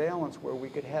about surveillance where we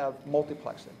could have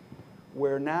multiplexing,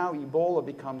 where now Ebola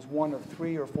becomes one of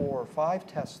 3 or 4 or 5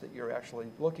 tests that you're actually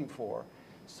looking for,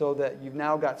 so that you've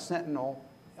now got sentinel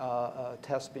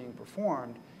tests being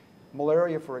performed.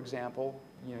 Malaria, for example,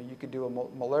 you could do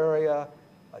a malaria,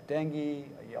 a dengue,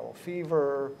 a yellow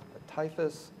fever, a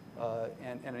typhus,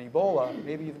 and an Ebola.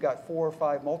 Maybe you've got 4 or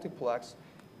 5 multiplex,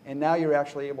 and now you're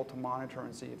actually able to monitor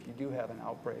and see if you do have an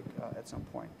outbreak at some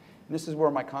point. And this is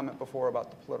where my comment before about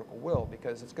the political will,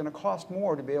 because it's going to cost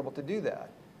more to be able to do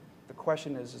that. The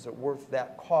question is it worth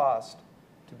that cost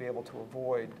to be able to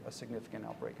avoid a significant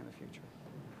outbreak in the future?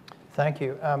 Thank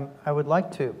you. I would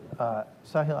like to,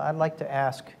 Sahil, I'd like to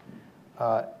ask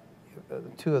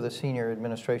 2 of the senior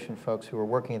administration folks who are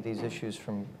working at these issues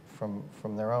from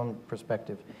their own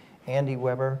perspective. Andy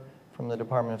Weber from the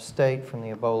Department of State, from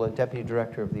the Ebola, Deputy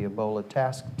Director of the Ebola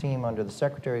Task Team under the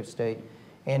Secretary of State.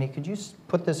 Andy, could you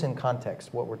put this in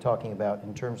context, what we're talking about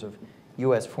in terms of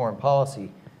U.S. foreign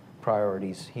policy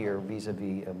priorities here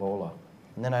vis-a-vis Ebola?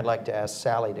 And then I'd like to ask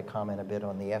Sally to comment a bit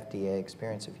on the FDA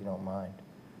experience, if you don't mind.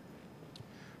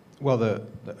 Well,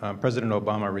 President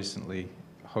Obama recently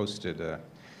hosted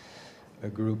a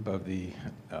group of the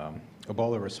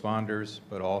Ebola responders,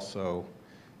 but also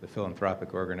the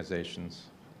philanthropic organizations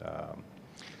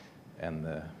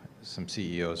and some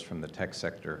CEOs from the tech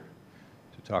sector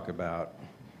to talk about,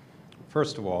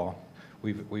 first of all,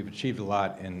 we've achieved a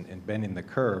lot in bending the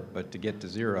curve, but to get to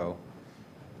zero,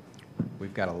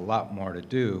 we've got a lot more to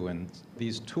do, and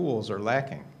these tools are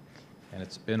lacking. And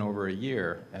it's been over a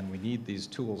year, and we need these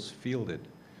tools fielded.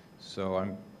 So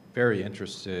I'm very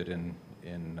interested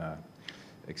in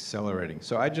accelerating.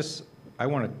 So I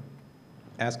want to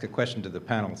ask a question to the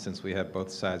panel, since we have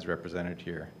both sides represented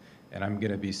here. And I'm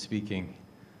going to be speaking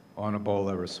on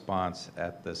Ebola response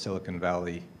at the Silicon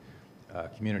Valley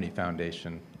Community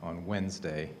Foundation on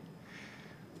Wednesday.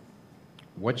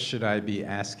 What should I be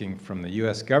asking from the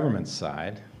US government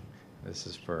side? This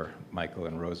is for Michael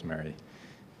and Rosemary,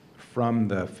 from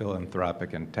the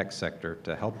philanthropic and tech sector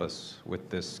to help us with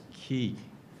this key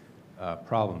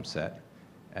problem set.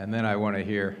 And then I want to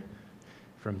hear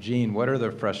from Jean, what are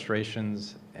the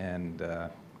frustrations and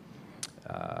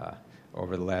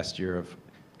over the last year of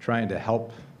trying to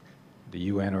help the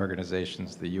UN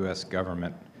organizations, the US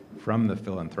government, from the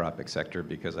philanthropic sector,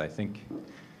 because I think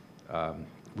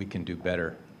we can do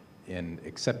better in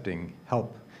accepting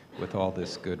help with all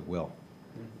this goodwill.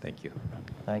 Thank you.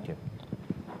 Thank you.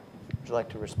 Would you like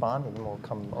to respond, and then we'll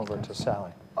come over to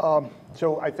Sally?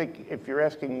 So I think if you're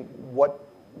asking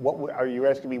are you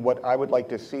asking me what I would like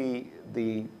to see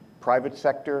the private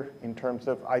sector in terms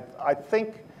of, I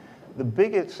think the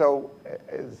biggest, so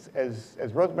as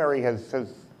Rosemary has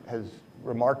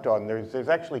remarked on, there's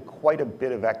actually quite a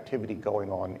bit of activity going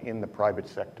on in the private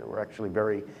sector. We're actually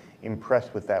very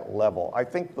impressed with that level. I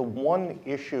think the one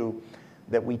issue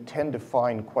that we tend to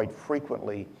find quite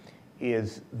frequently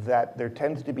is that there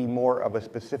tends to be more of a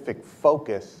specific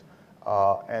focus,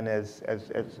 and as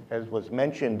was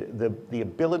mentioned, the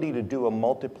ability to do a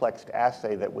multiplexed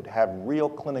assay that would have real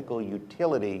clinical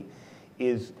utility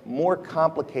is more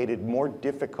complicated, more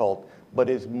difficult, but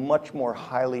is much more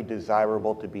highly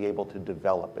desirable to be able to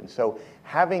develop. And so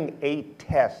having a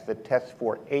test that tests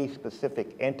for a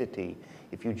specific entity,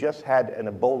 if you just had an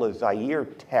Ebola Zaire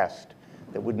test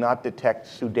that would not detect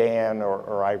Sudan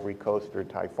or Ivory Coast or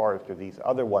Thai Forest or these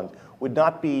other ones, would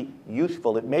not be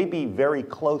useful. It may be very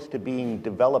close to being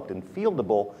developed and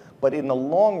fieldable, but in the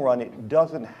long run, it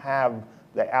doesn't have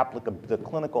the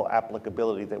clinical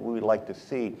applicability that we would like to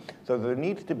see. So there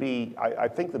needs to be, I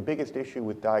think the biggest issue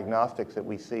with diagnostics that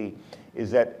we see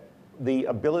is that the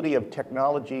ability of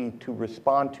technology to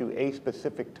respond to a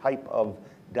specific type of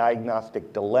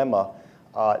diagnostic dilemma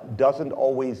doesn't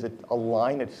always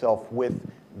align itself with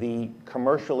the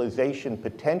commercialization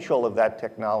potential of that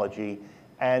technology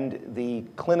and the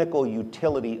clinical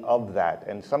utility of that.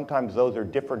 And sometimes those are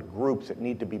different groups that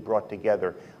need to be brought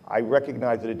together. I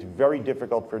recognize that it's very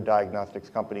difficult for diagnostics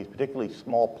companies, particularly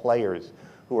small players,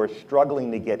 who are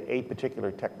struggling to get a particular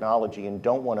technology and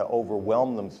don't want to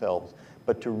overwhelm themselves,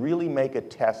 but to really make a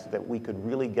test that we could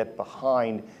really get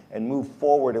behind and move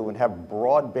forward and would have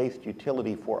broad-based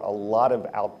utility for a lot of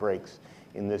outbreaks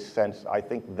in this sense. I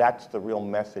think that's the real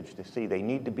message to see. They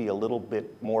need to be a little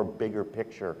bit more bigger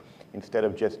picture instead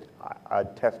of just a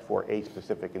test for a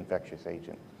specific infectious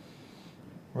agent.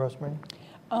 Rosemary?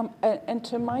 And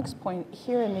to Mike's point,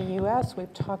 here in the US,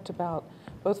 we've talked about,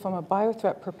 both from a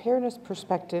biothreat preparedness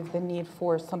perspective, the need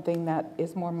for something that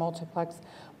is more multiplex,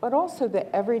 but also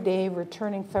the everyday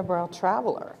returning febrile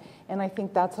traveler. And I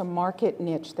think that's a market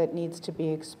niche that needs to be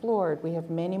explored. We have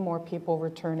many more people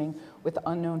returning with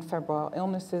unknown febrile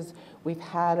illnesses. We've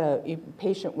had a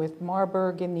patient with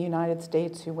Marburg in the United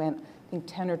States who went, I think,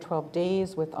 10 or 12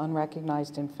 days with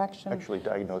unrecognized infection. Actually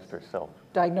diagnosed herself.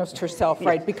 Diagnosed herself,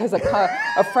 right, because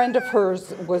a friend of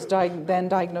hers was then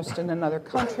diagnosed in another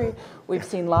country. We've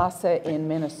seen Lhasa in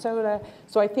Minnesota.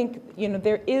 So I think, you know,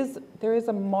 there is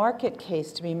a market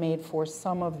case to be made for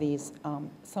some of these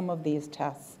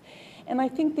tests. And I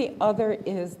think the other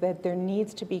is that there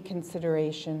needs to be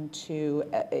consideration to,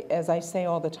 as I say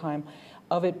all the time,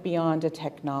 of it beyond a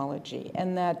technology,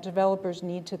 and that developers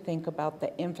need to think about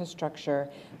the infrastructure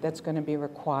that's going to be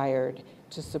required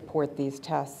to support these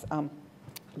tests.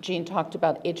 Jean talked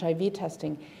about HIV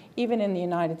testing. Even in the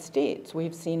United States,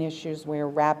 we've seen issues where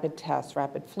rapid tests,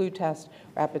 rapid flu tests,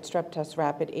 rapid strep tests,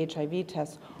 rapid HIV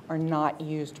tests are not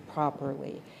used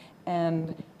properly.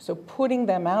 And so putting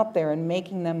them out there and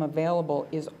making them available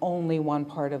is only one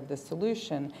part of the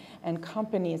solution. And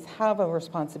companies have a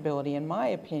responsibility, in my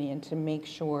opinion, to make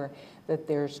sure that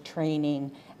there's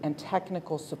training and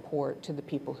technical support to the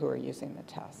people who are using the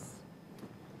tests.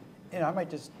 And I might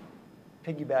just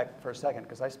piggyback for a second,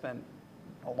 because I spent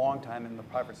a long time in the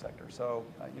private sector, so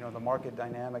you know, the market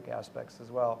dynamic aspects as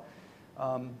well.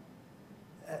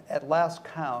 At last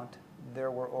count, there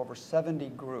were over 70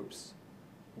 groups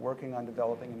working on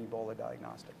developing an Ebola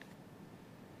diagnostic.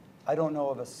 I don't know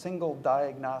of a single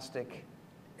diagnostic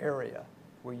area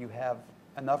where you have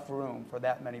enough room for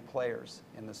that many players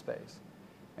in the space.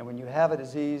 And when you have a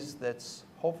disease that's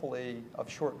hopefully of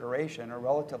short duration or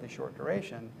relatively short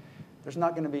duration, there's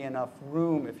not going to be enough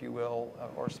room, if you will,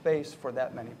 or space for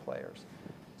that many players.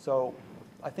 So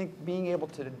I think being able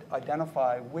to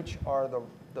identify which are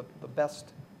the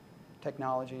best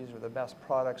technologies or the best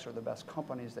products or the best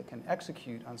companies that can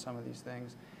execute on some of these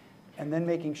things, and then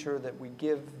making sure that we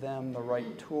give them the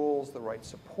right tools, the right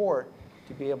support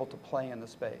to be able to play in the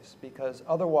space. Because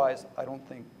otherwise, I don't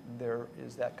think there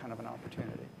is that kind of an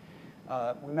opportunity.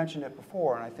 We mentioned it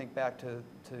before, and I think back to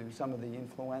some of the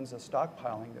influenza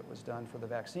stockpiling that was done for the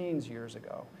vaccines years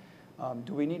ago.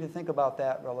 Do we need to think about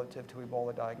that relative to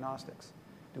Ebola diagnostics?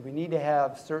 Do we need to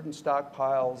have certain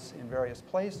stockpiles in various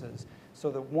places so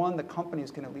that, one, the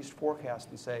companies can at least forecast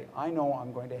and say, I know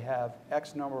I'm going to have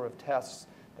X number of tests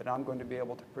that I'm going to be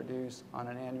able to produce on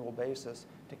an annual basis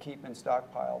to keep in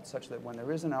stockpiled, such that when there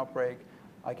is an outbreak,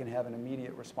 I can have an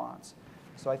immediate response.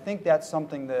 So I think that's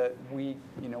something that we,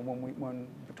 you know, when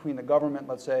between the government,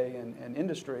 let's say, and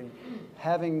industry,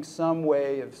 having some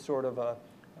way of sort of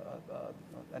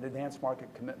an advanced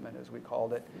market commitment, as we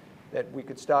called it, that we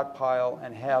could stockpile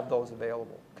and have those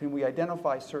available. Can we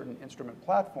identify certain instrument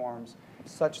platforms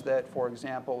such that, for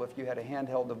example, if you had a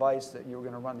handheld device that you were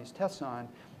going to run these tests on,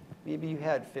 maybe you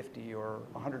had 50 or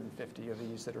 150 of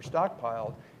these that are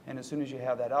stockpiled, and as soon as you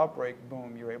have that outbreak,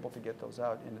 boom, you're able to get those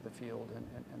out into the field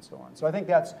and so on. So I think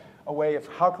that's a way of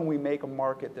how can we make a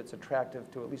market that's attractive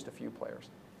to at least a few players.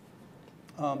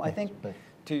 I think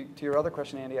to your other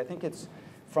question, Andy, I think it's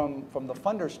from the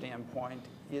funder standpoint,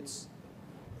 it's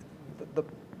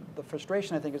the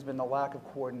frustration, I think, has been the lack of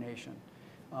coordination.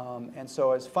 And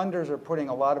so as funders are putting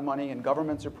a lot of money and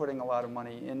governments are putting a lot of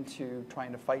money into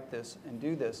trying to fight this and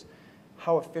do this,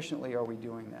 how efficiently are we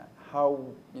doing that?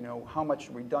 How much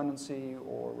redundancy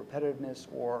or repetitiveness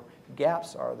or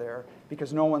gaps are there,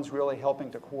 because no one's really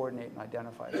helping to coordinate and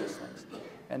identify those things.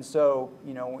 And so,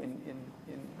 you know, in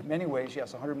many ways,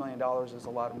 yes, $100 million is a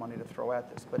lot of money to throw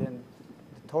at this, but in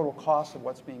the total cost of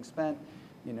what's being spent,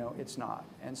 you know, it's not.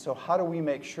 And so how do we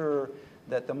make sure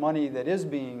that the money that is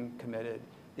being committed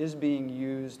is being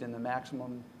used in the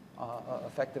maximum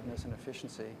effectiveness and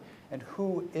efficiency? And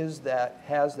who is that,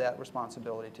 has that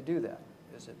responsibility to do that?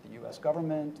 Is it the US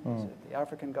government? Is it the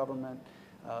African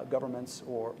governments?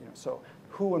 Or, you know, so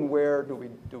who and where do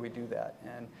we do that?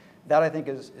 And that, I think,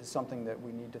 is something that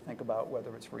we need to think about,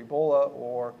 whether it's for Ebola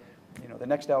or, you know, the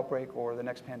next outbreak or the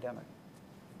next pandemic.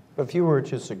 But if you were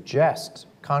to suggest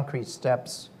concrete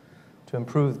steps to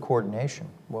improve coordination,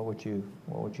 what would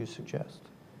you suggest?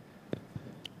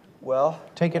 Well,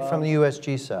 take it from the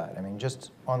USG side. I mean,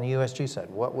 just on the USG side,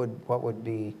 what would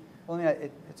be? Well, I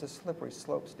mean, it's a slippery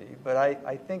slope, Steve. But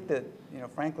I think that, you know,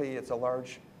 frankly, it's a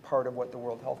large part of what the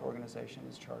World Health Organization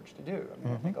is charged to do. I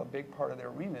mean, I think a big part of their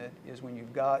remit is when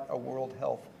you've got a world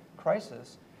health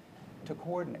crisis, to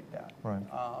coordinate that. Right.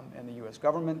 And the U.S.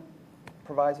 government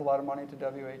provides a lot of money to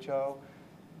WHO.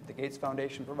 The Gates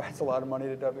Foundation provides a lot of money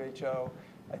to WHO.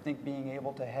 I think being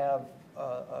able to have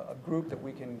a group that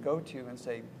we can go to and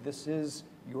say, this is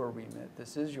your remit,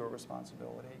 this is your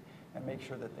responsibility, and make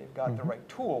sure that they've got the right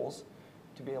tools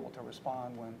to be able to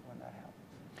respond when that happens.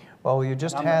 Well, you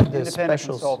just I'm had an this independent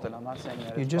special. consultant. I'm not saying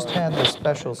that. You it's just part had of- this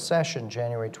special session,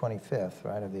 January 25th,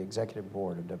 right, of the Executive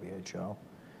Board of WHO.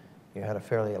 You had a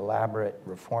fairly elaborate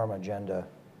reform agenda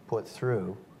put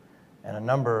through, and a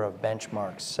number of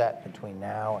benchmarks set between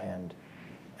now and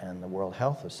the World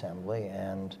Health Assembly,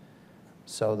 and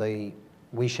so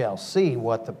we shall see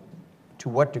to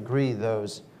what degree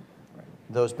those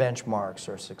benchmarks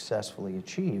are successfully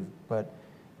achieved. But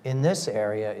in this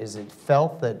area, is it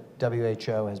felt that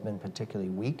WHO has been particularly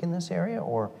weak in this area,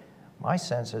 or my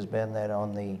sense has been that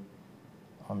on the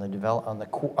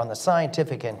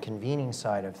scientific and convening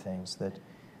side of things,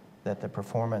 that the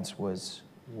performance was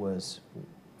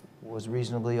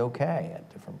reasonably okay at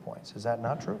different points. Is that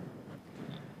not true?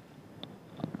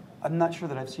 I'm not sure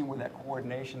that I've seen where that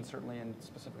coordination, certainly in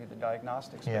specifically the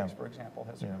diagnostic space, Yeah. for example,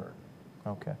 has Yeah. occurred.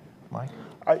 Okay. Mike?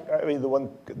 I mean, the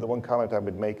one comment I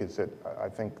would make is that I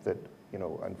think that,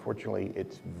 unfortunately,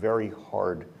 it's very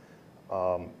hard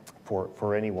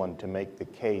for anyone to make the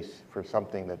case for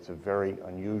something that's a very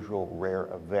unusual, rare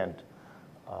event,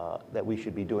 that we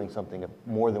should be doing something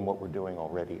more than what we're doing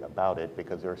already about it,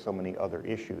 because there are so many other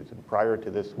issues. And prior to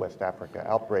this West Africa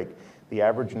outbreak, the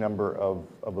average number of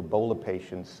Ebola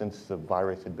patients since the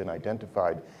virus had been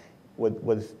identified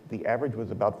the average was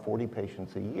about 40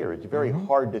 patients a year. It's very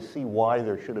hard to see why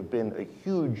there should have been a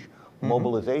huge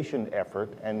mobilization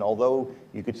effort. And although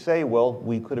you could say, well,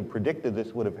 we could have predicted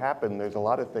this would have happened, there's a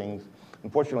lot of things.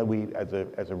 Unfortunately, we, as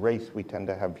a race,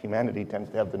 humanity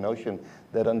tends to have the notion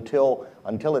that until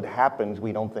it happens,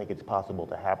 we don't think it's possible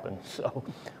to happen. So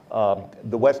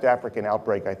the West African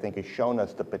outbreak, I think, has shown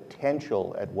us the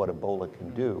potential at what Ebola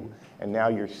can do. And now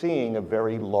you're seeing a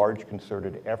very large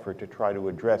concerted effort to try to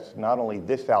address not only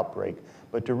this outbreak,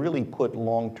 but to really put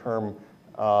long-term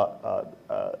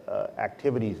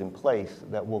activities in place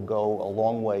that will go a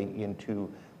long way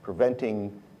into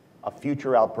preventing a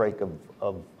future outbreak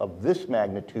of this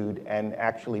magnitude and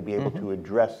actually be able to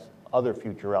address other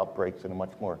future outbreaks in a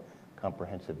much more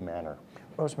comprehensive manner.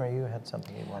 Rosemary, you had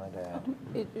something you wanted to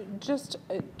add. Just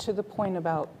to the point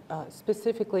about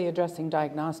specifically addressing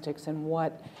diagnostics and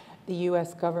what the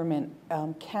U.S. government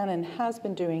can and has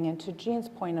been doing, and to Jean's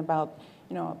point about,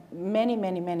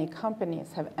 many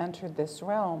companies have entered this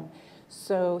realm.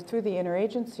 So through the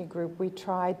interagency group, we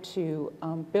tried to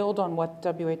build on what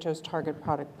WHO's target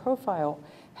product profile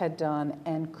had done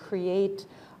and create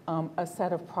a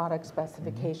set of product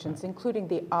specifications, including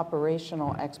the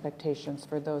operational expectations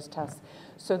for those tests,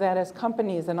 so that as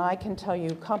companies, and I can tell you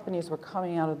companies were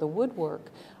coming out of the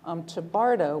woodwork to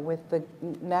BARDA with the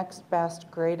next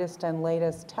best, greatest, and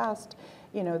latest test,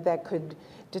 that could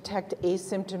detect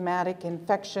asymptomatic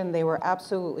infection they were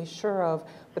absolutely sure of,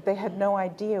 but they had no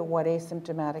idea what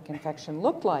asymptomatic infection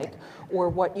looked like or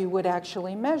what you would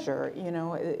actually measure,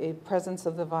 presence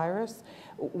of the virus.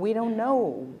 We don't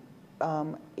know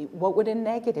what would a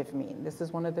negative mean. This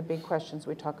is one of the big questions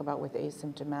we talk about with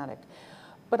asymptomatic.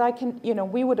 But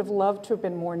we would have loved to have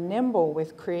been more nimble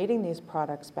with creating these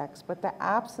product specs, but the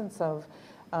absence of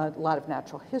a lot of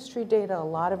natural history data, a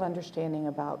lot of understanding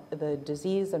about the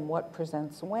disease and what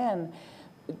presents when,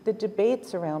 the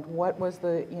debates around what was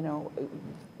the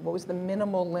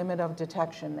minimal limit of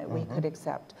detection that we could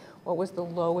accept, what was the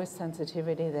lowest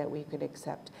sensitivity that we could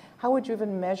accept. How would you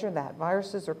even measure that?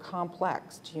 Viruses are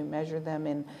complex. Do you measure them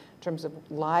in terms of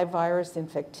live virus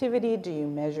infectivity? Do you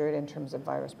measure it in terms of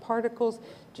virus particles?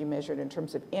 Do you measure it in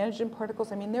terms of antigen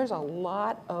particles? I mean, there's a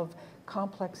lot of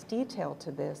complex detail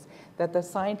to this that the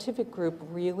scientific group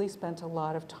really spent a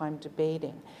lot of time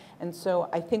debating. And so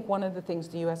I think one of the things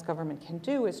the US government can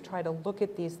do is try to look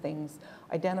at these things,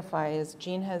 identify, as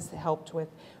Jean has helped with,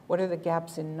 what are the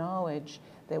gaps in knowledge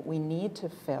that we need to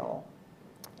fill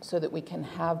so that we can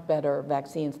have better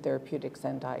vaccines, therapeutics,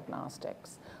 and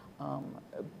diagnostics.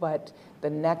 But the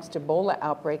next Ebola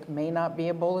outbreak may not be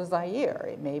Ebola Zaire.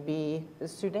 It may be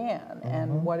Sudan.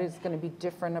 And what is going to be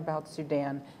different about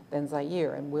Sudan than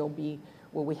Zaire? And will we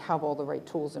have all the right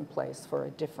tools in place for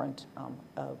a different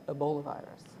Ebola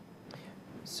virus?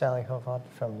 Sally Hovat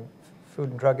from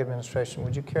Food and Drug Administration,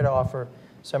 would you care to offer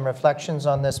some reflections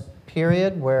on this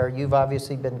period where you've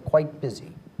obviously been quite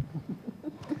busy?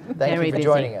 Thank you for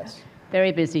joining us.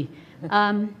 Very busy.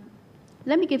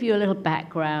 let me give you a little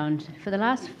background. For the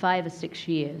last 5 or 6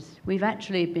 years, we've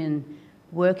actually been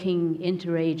working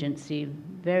interagency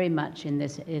very much in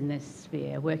this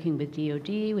sphere, working with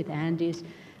DoD, with Andy's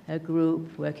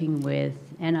group, working with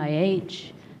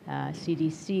NIH,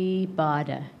 CDC,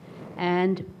 BARDA.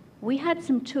 And we had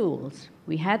some tools.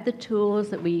 We had the tools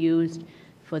that we used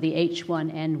for the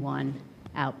H1N1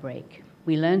 outbreak.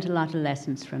 We learned a lot of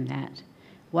lessons from that.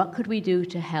 What could we do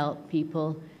to help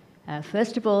people?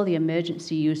 First of all, the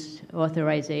emergency use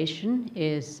authorization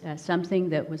is something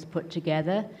that was put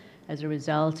together as a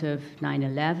result of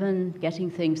 9/11, getting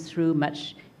things through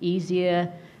much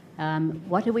easier.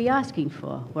 What are we asking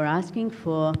for? We're asking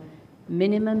for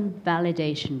minimum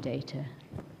validation data,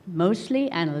 mostly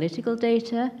analytical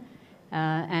data,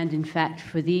 and in fact,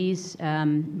 for these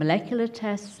molecular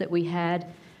tests that we had,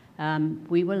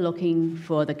 we were looking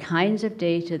for the kinds of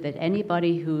data that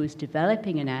anybody who's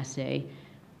developing an assay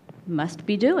must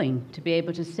be doing to be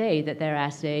able to say that their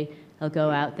assay will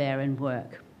go out there and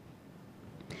work.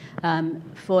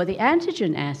 For the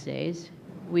antigen assays,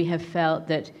 we have felt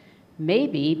that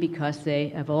maybe because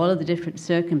of all of the different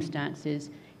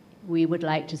circumstances, we would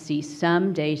like to see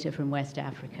some data from West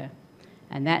Africa.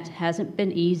 And that hasn't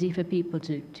been easy for people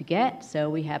to get, so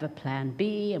we have a plan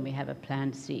B and we have a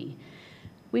plan C.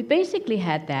 We basically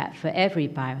had that for every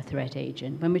biothreat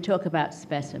agent. When we talk about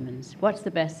specimens, what's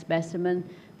the best specimen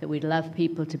that we'd love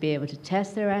people to be able to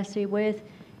test their assay with?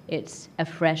 It's a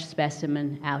fresh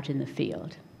specimen out in the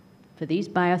field. For these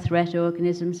biothreat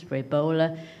organisms, for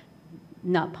Ebola,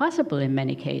 not possible in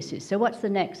many cases. So what's the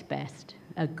next best?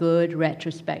 A good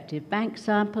retrospective bank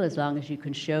sample, as long as you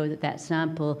can show that that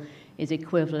sample is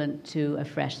equivalent to a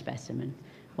fresh specimen.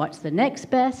 What's the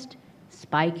next best?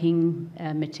 Spiking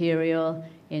material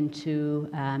into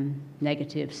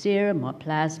negative serum or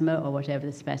plasma or whatever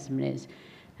the specimen is.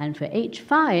 And for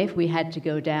H5, we had to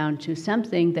go down to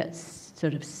something that's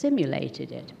sort of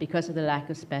simulated it because of the lack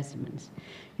of specimens.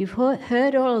 You've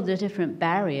heard all of the different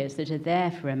barriers that are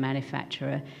there for a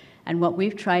manufacturer, and what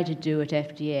we've tried to do at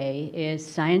FDA is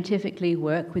scientifically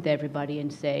work with everybody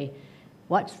and say,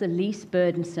 what's the least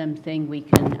burdensome thing we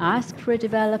can ask for a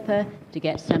developer to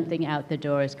get something out the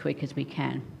door as quick as we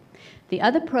can? The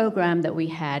other program that we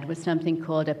had was something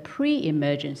called a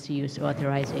pre-emergency use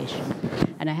authorization.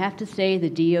 And I have to say the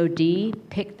DoD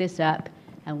picked this up,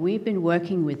 and we've been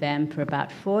working with them for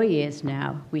about 4 years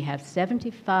now. We have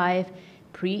 75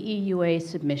 pre-EUA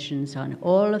submissions on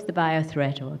all of the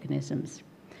biothreat organisms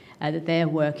that they're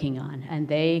working on. And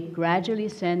they gradually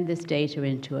send this data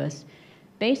into us.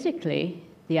 Basically,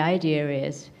 the idea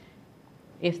is,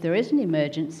 if there is an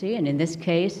emergency, and in this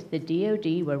case, the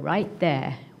DoD were right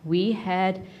there. We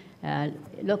had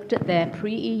looked at their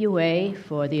pre-EUA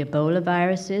for the Ebola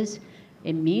viruses.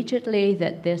 Immediately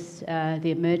that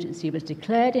the emergency was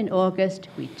declared in August,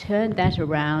 we turned that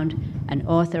around and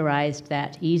authorized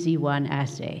that EZ1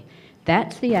 assay.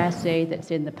 That's the assay that's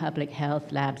in the public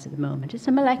health labs at the moment. It's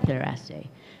a molecular assay.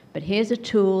 But here's a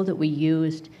tool that we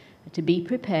used to be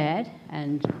prepared,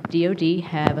 and DoD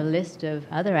have a list of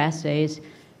other assays,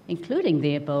 including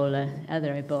the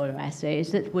other Ebola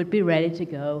assays that would be ready to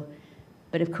go.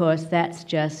 But of course, that's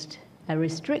just a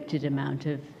restricted amount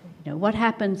of, what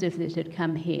happens if it had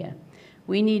come here?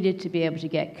 We needed to be able to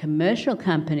get commercial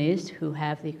companies who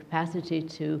have the capacity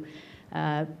to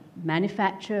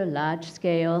manufacture large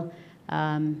scale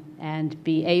and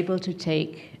be able to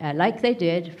take, like they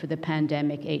did for the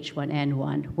pandemic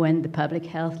H1N1, when the public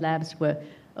health labs were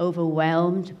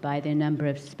overwhelmed by the number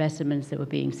of specimens that were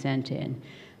being sent in.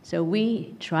 So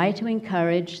we try to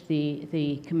encourage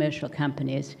the commercial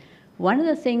companies. One of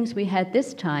the things we had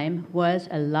this time was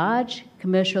a large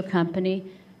commercial company,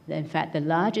 in fact, the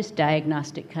largest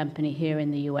diagnostic company here in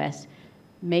the US,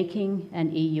 making an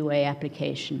EUA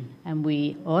application. And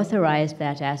we authorized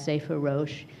that assay for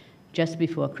Roche just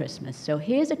before Christmas. So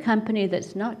here's a company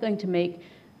that's not going to make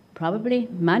probably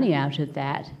money out of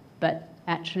that, but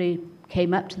actually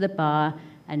came up to the bar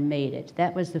and made it.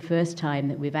 That was the first time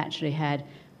that we've actually had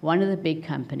one of the big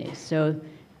companies. So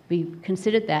we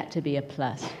considered that to be a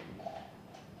plus.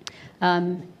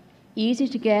 Easy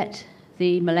to get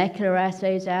the molecular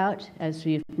assays out. As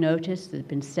you've noticed, there have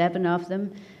been 7 of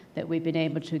them that we've been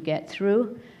able to get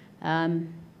through.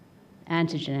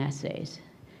 Antigen assays.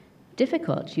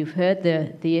 Difficult. You've heard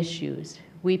the issues.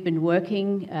 We've been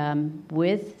working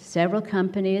with several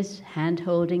companies,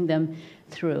 hand-holding them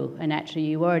through. And actually,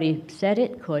 you already said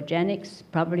it, Corgenix,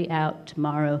 probably out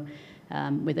tomorrow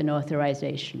with an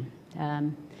authorization.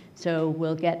 So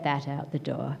we'll get that out the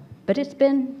door. But it's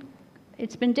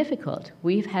been difficult.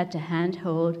 We've had to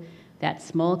hand-hold that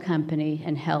small company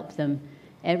and help them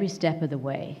every step of the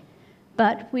way.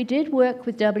 But we did work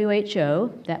with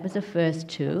WHO. That was the first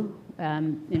two.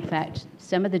 In fact,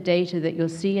 some of the data that you'll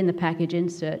see in the package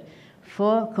insert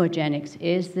for Corgenix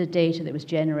is the data that was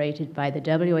generated by the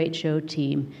WHO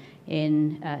team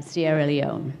in Sierra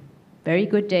Leone. Very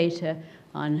good data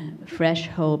on fresh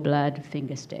whole blood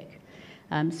finger stick.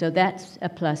 So that's a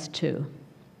 +2.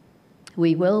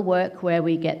 We will work where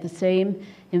we get the same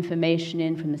information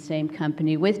in from the same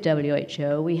company with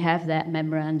WHO. We have that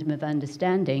memorandum of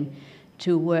understanding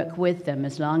to work with them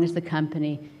as long as the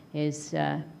company is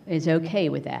okay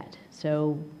with that.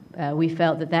 So we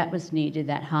felt that that was needed,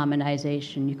 that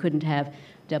harmonization. You couldn't have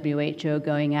WHO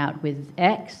going out with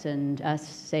X and us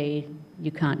say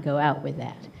you can't go out with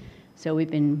that. So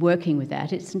we've been working with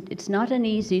that. It's not an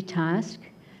easy task,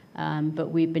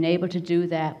 but we've been able to do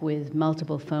that with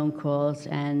multiple phone calls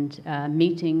and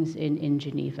meetings in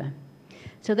Geneva.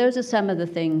 So those are some of the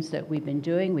things that we've been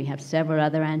doing. We have several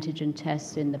other antigen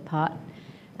tests in the pot.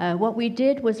 What we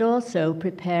did was also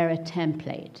prepare a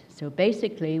template. So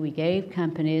basically, we gave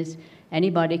companies,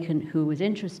 anybody who was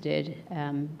interested,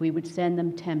 we would send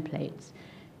them templates.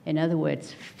 In other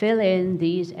words, fill in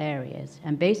these areas.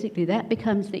 And basically, that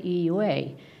becomes the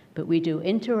EUA. But we do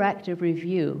interactive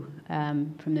review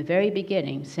from the very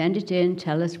beginning. Send it in,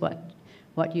 tell us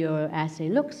what your assay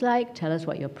looks like, tell us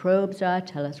what your probes are,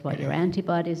 tell us what your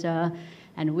antibodies are,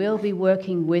 and we'll be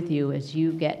working with you as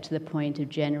you get to the point of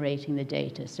generating the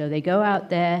data. So they go out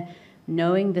there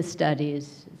knowing the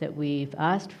studies that we've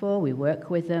asked for, we work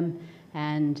with them,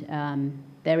 and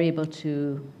they're able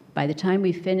to, by the time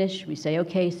we finish, we say,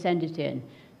 okay, send it in.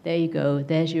 There you go,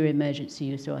 there's your emergency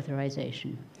use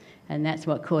authorization. And that's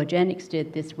what Corgenix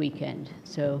did this weekend.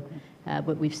 So,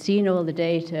 but we've seen all the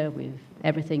data,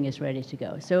 everything is ready to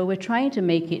go. So we're trying to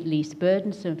make it least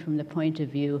burdensome from the point of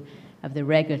view of the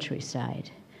regulatory side.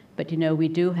 But we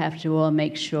do have to all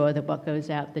make sure that what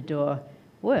goes out the door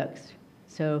works.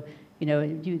 So,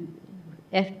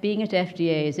 being at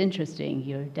FDA is interesting.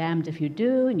 You're damned if you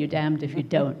do, and you're damned if you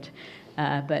don't.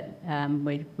 But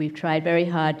we've tried very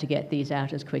hard to get these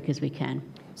out as quick as we can.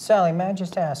 Sally, may I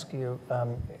just ask you,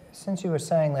 since you were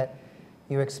saying that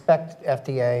you expect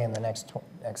FDA in the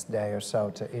next day or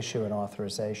so to issue an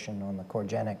authorization on the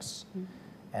Corgenix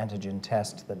antigen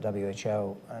test that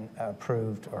WHO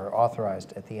approved or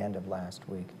authorized at the end of last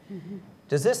week.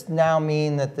 Does this now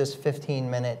mean that this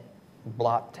 15-minute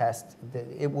blot test, that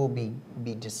it will be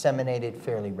disseminated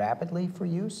fairly rapidly for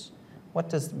use?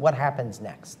 What happens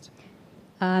next?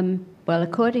 Well,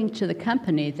 according to the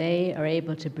company, they are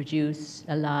able to produce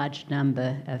a large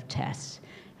number of tests.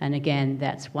 And again,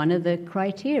 that's one of the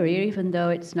criteria, even though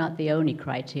it's not the only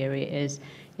criteria,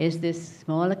 is this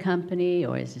smaller company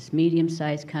or is this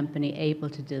medium-sized company able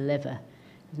to deliver?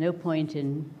 There's no point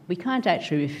we can't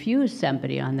actually refuse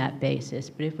somebody on that basis,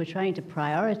 but if we're trying to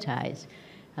prioritize,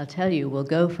 I'll tell you, we'll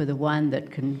go for the one that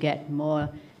can get more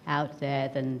out there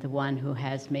than the one who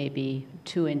has maybe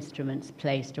 2 instruments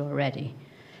placed already.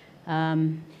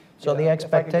 So the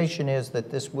expectation is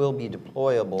that this will be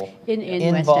deployable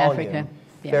in West volume Africa.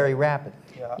 very rapidly.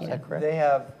 Yeah. Is that correct?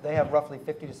 They have roughly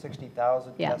 50 to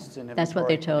 60,000 tests in inventory. That's what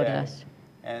they told today, us.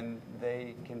 And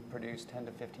they can produce 10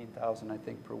 to 15,000, I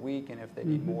think, per week. And if they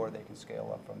need more, they can scale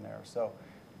up from there. So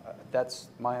that's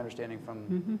my understanding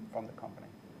from the company.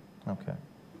 Okay.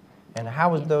 And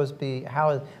how would those be?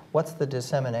 What's the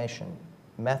dissemination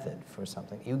method for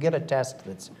something? You get a test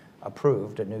that's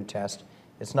approved, a new test.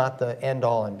 It's not the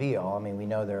end-all and be-all. I mean, we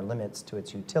know there are limits to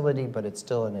its utility, but it's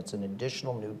an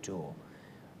additional new tool.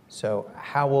 So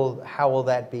how will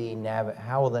that be?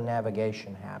 How will the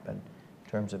navigation happen in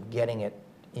terms of getting it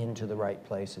into the right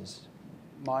places?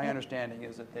 My understanding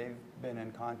is that they've been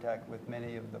in contact with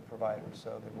many of the providers.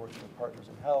 So they're working with Partners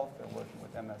in Health, they're working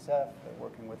with MSF, they're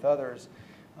working with others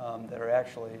that are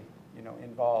actually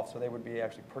involved. So they would be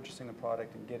actually purchasing the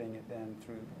product and getting it then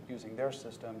through using their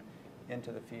system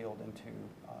into the field, into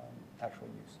actual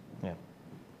use. Yeah.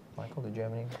 Michael, did you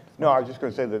have any? No, I was just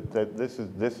going to say that this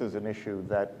is an issue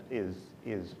that is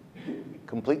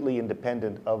completely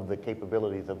independent of the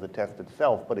capabilities of the test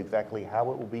itself, but exactly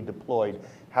how it will be deployed,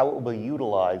 how it will be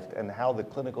utilized, and how the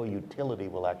clinical utility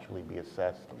will actually be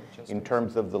assessed in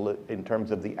terms of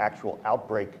the actual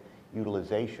outbreak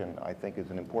utilization, I think,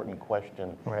 is an important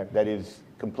question that is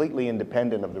completely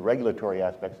independent of the regulatory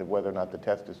aspects of whether or not the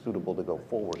test is suitable to go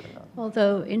forward or not.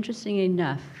 Although, interestingly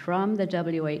enough, from the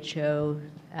WHO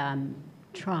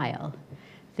trial,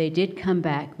 they did come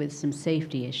back with some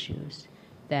safety issues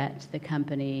that the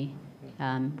company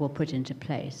will put into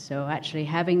place. So actually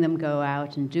having them go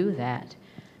out and do that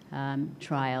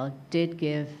trial did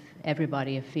give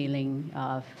everybody a feeling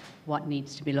of what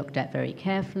needs to be looked at very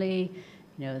carefully,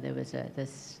 You know, there was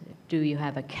do you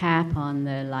have a cap on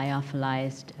the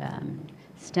lyophilized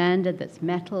standard that's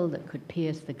metal that could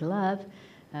pierce the glove?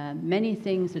 Many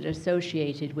things that are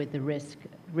associated with the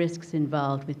risks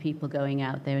involved with people going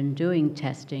out there and doing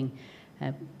testing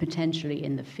potentially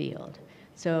in the field.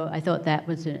 So I thought that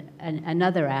was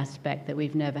another aspect that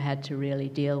we've never had to really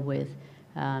deal with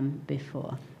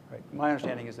before. Right. My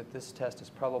understanding is that this test has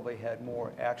probably had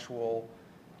more actual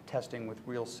testing with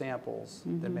real samples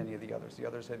than many of the others. The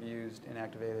others have used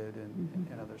inactivated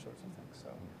and other sorts of things. So.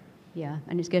 Yeah,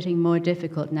 and it's getting more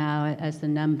difficult now as the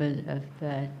number of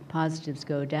positives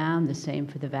go down, the same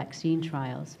for the vaccine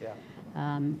trials,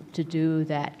 to do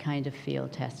that kind of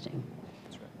field testing.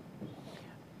 That's right.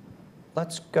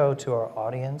 Let's go to our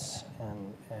audience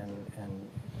and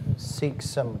seek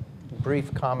some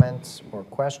brief comments or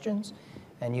questions.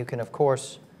 And you can, of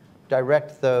course,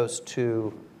 direct those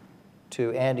to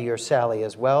Andy or Sally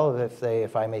as well,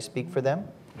 if I may speak for them.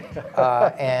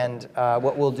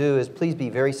 What we'll do is please be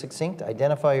very succinct.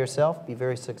 Identify yourself, be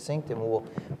very succinct, and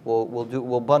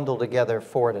we'll bundle together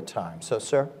 4 at a time. So,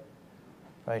 sir,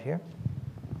 right here.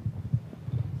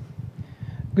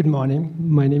 Good morning.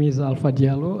 My name is Alpha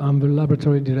Diallo. I'm the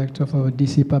laboratory director for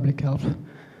DC Public Health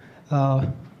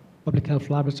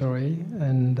Laboratory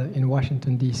and in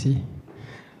Washington, D.C.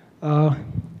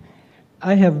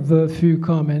 I have a few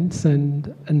comments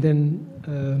and then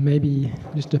maybe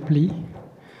just a plea.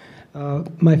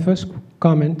 My first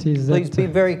comment is please that...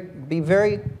 Please be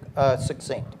very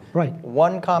succinct. Right.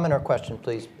 One comment or question,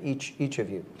 please, each of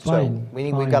you. Fine, So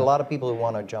we've got a lot of people who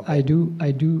want to jump in.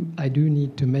 I do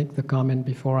need to make the comment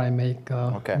before I make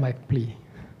my plea.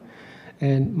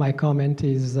 And my comment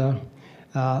is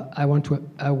I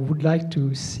would like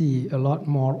to see a lot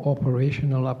more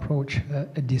operational approach,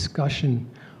 a discussion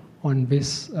on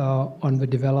this, on the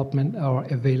development or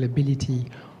availability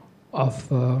of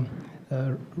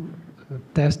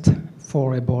test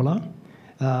for Ebola.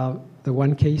 The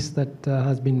one case that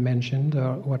has been mentioned,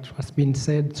 or what has been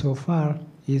said so far,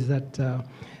 is that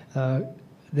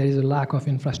there is a lack of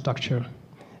infrastructure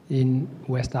in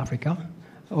West Africa,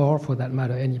 or for that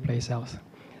matter, any place else.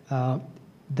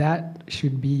 That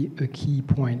should be a key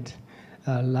point.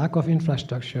 Lack of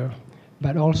infrastructure,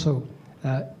 but also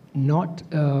not,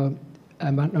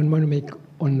 I want to make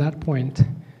on that point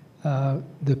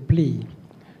the plea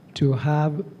to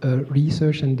have a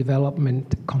research and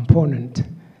development component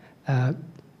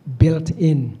built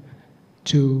in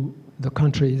to the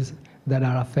countries that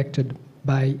are affected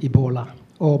by Ebola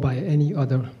or by any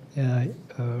other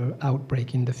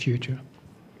outbreak in the future.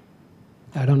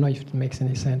 I don't know if it makes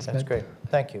any sense. That's great.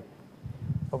 Thank you.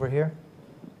 Over here.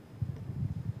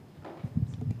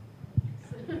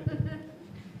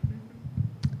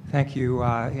 Thank you.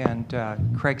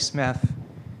 Craig Smith,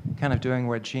 kind of doing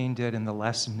what Jean did in the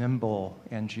less nimble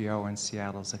NGO in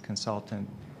Seattle as a consultant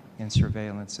in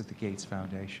surveillance at the Gates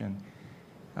Foundation.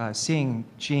 Seeing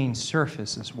Jean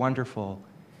surface is wonderful.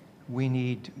 We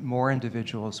need more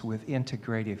individuals with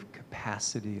integrative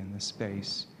capacity in this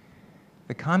space.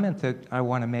 The comment that I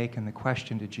want to make and the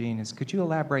question to Jean is, could you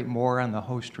elaborate more on the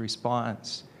host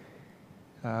response?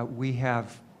 We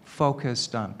have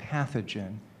focused on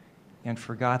pathogen and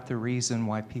forgot the reason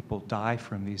why people die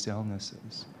from these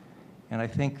illnesses. And I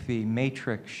think the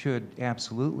matrix should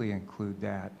absolutely include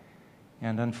that.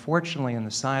 And unfortunately, in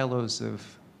the silos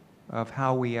of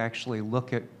how we actually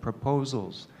look at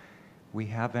proposals, we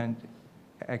haven't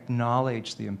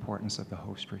acknowledged the importance of the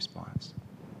host response.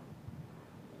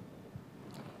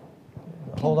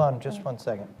 Hold on just 1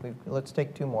 second. Let's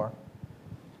take 2 more.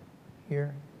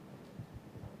 Here.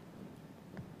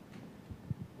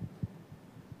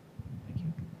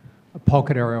 Paul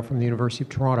Cadario from the University of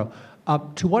Toronto.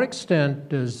 To what extent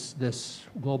does this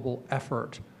global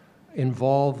effort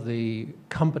involve the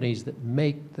companies that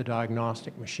make the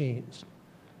diagnostic machines,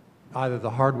 either the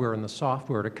hardware and the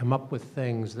software, to come up with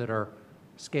things that are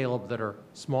scalable, that are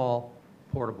small,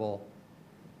 portable,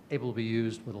 able to be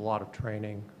used with a lot of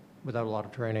training, without a lot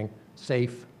of training,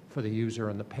 safe for the user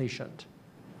and the patient?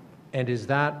 And is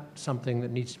that something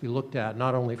that needs to be looked at,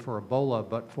 not only for Ebola,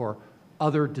 but for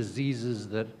other diseases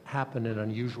that happen in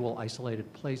unusual,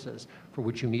 isolated places for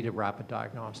which you need a rapid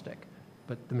diagnostic?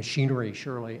 But the machinery,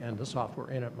 surely, and the software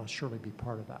in it must surely be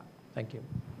part of that. Thank you.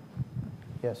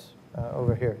 Yes,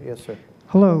 over here. Yes, sir.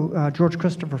 Hello, George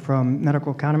Christopher from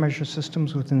Medical Countermeasure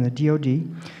Systems within the DoD.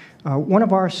 One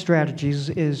of our strategies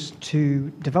is to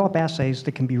develop assays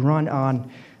that can be run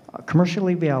on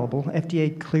commercially available,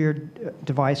 FDA-cleared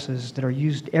devices that are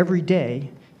used every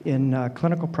day in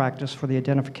clinical practice for the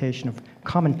identification of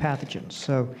common pathogens.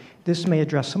 So this may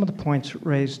address some of the points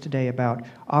raised today about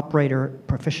operator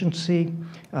proficiency,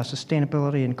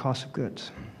 sustainability, and cost of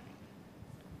goods.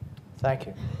 Thank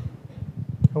you.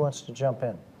 Who wants to jump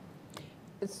in?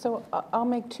 So I'll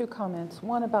make two comments.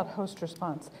 One about host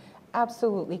response.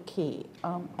 Absolutely key.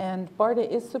 And BARDA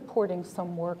is supporting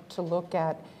some work to look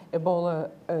at Ebola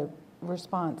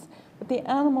response. But the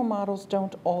animal models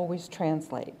don't always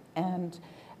translate. And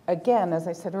again, as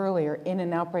I said earlier, in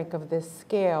an outbreak of this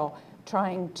scale,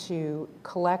 trying to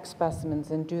collect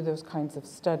specimens and do those kinds of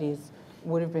studies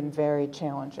would have been very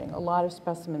challenging. A lot of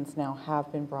specimens now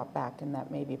have been brought back, and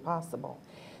that may be possible.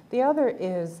 The other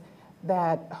is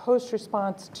that host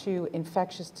response to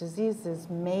infectious diseases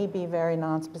may be very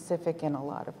nonspecific in a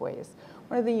lot of ways.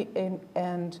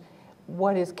 And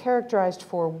what is characterized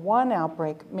for one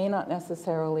outbreak may not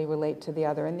necessarily relate to the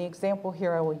other. And the example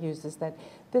here I will use is that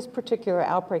this particular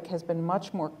outbreak has been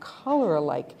much more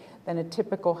cholera-like than a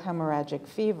typical hemorrhagic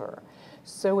fever.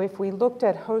 So if we looked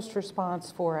at host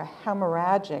response for a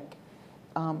hemorrhagic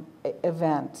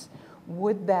event,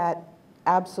 would that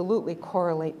absolutely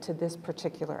correlate to this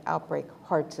particular outbreak?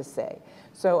 Hard to say.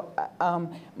 So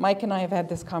Mike and I have had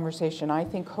this conversation. I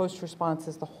think host response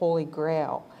is the holy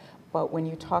grail. But when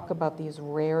you talk about these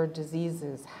rare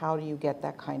diseases, how do you get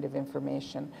that kind of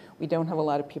information? We don't have a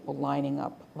lot of people lining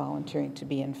up volunteering to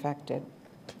be infected,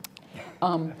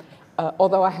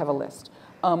 although I have a list.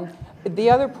 The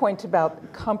other point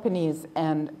about companies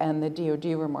and the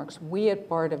DoD remarks, we at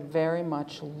BARDA very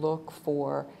much look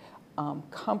for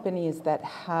companies that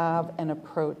have an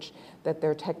approach that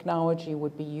their technology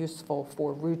would be useful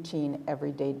for routine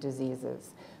everyday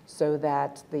diseases, so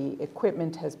that the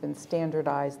equipment has been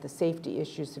standardized, the safety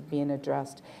issues have been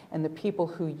addressed, and the people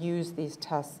who use these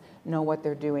tests know what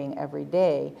they're doing every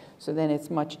day, so then it's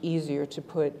much easier to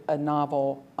put a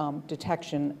novel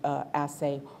detection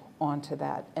assay onto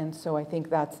that. And so I think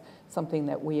that's something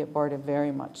that we at BARDA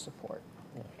very much support.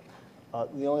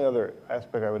 The only other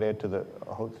aspect I would add to the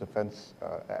host defense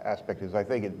aspect is I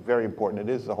think it's very important.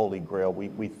 It is the holy grail.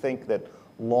 We think that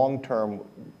long-term,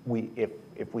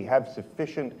 if we have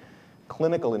sufficient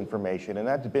clinical information, and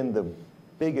that's been the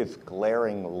biggest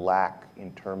glaring lack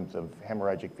in terms of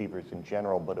hemorrhagic fevers in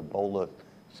general, but Ebola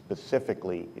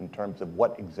specifically in terms of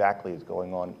what exactly is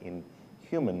going on in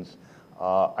humans,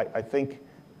 I think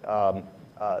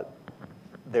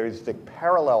there's the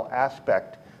parallel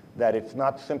aspect that it's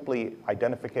not simply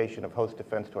identification of host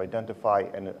defense to identify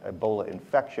an Ebola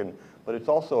infection, but it's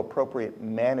also appropriate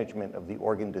management of the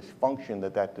organ dysfunction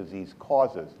that disease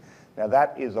causes. Now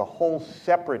that is a whole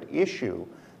separate issue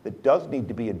that does need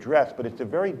to be addressed, but it's a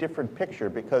very different picture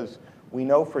because we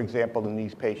know, for example, in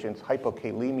these patients,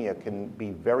 hypokalemia can be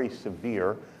very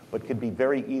severe, but can be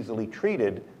very easily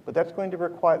treated, but that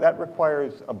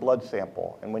requires a blood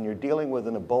sample. And when you're dealing with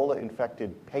an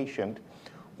Ebola-infected patient,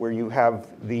 where you have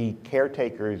the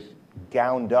caretakers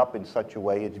gowned up in such a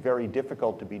way, it's very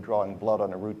difficult to be drawing blood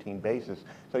on a routine basis.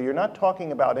 So you're not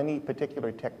talking about any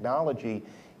particular technology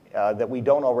that we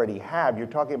don't already have. You're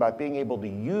talking about being able to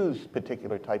use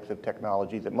particular types of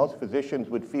technologies that most physicians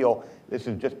would feel this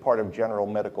is just part of general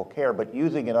medical care, but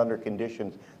using it under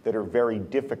conditions that are very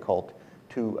difficult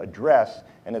to address,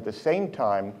 and at the same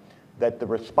time that the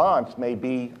response may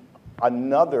be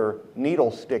another needle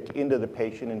stick into the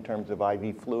patient in terms of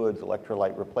IV fluids,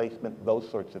 electrolyte replacement, those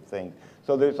sorts of things.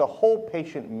 So there's a whole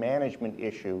patient management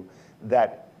issue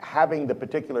that having the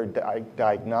particular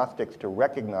diagnostics to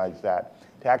recognize that,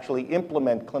 to actually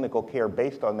implement clinical care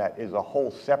based on that is a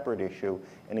whole separate issue.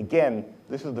 And again,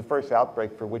 this is the first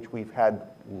outbreak for which we've had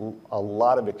a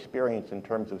lot of experience in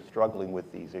terms of struggling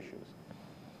with these issues.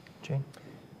 Gene?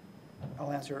 I'll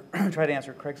try to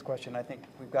answer Craig's question. I think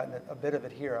we've gotten a bit of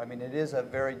it here. I mean, it is a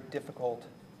very difficult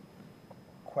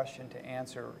question to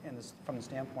answer from the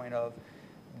standpoint of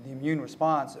the immune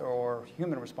response or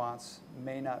human response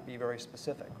may not be very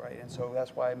specific, right? And so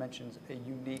that's why I mentioned a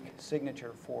unique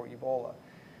signature for Ebola.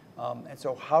 And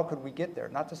so how could we get there?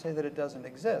 Not to say that it doesn't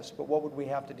exist, but what would we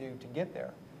have to do to get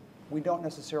there? We don't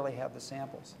necessarily have the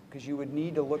samples because you would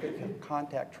need to look at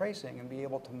contact tracing and be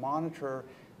able to monitor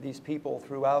these people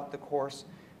throughout the course.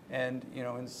 And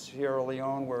in Sierra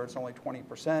Leone, where it's only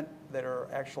 20% that are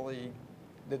actually,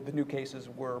 the new cases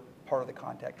were part of the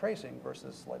contact tracing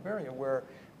versus Liberia, where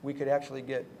we could actually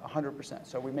get 100%.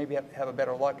 So we maybe have a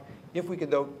better luck if we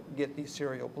could, though, get these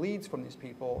serial bleeds from these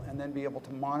people and then be able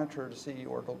to monitor to see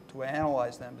or to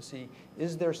analyze them to see,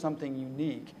 is there something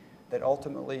unique that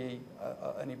ultimately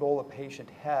an Ebola patient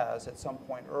has at some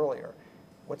point earlier?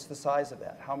 What's the size of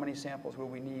that? How many samples will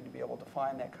we need to be able to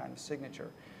find that kind of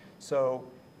signature? So,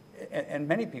 and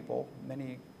many people,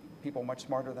 many people much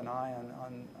smarter than I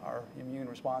on our immune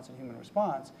response and human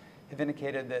response, have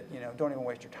indicated that, don't even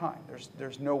waste your time.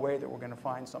 There's no way that we're going to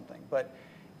find something. But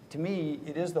to me,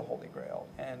 it is the Holy Grail,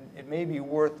 and it may be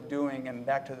worth doing, and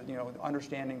back to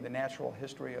understanding the natural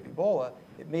history of Ebola,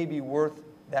 it may be worth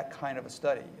that kind of a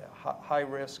study, high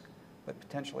risk, but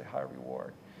potentially high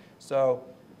reward. So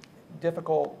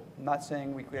difficult, not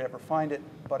saying we could ever find it,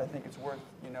 but I think it's worth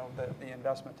the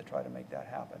investment to try to make that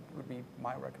happen, would be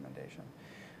my recommendation.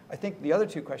 I think the other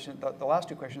two questions, the last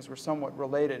two questions, were somewhat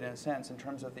related in a sense in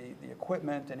terms of the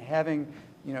equipment and having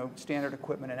standard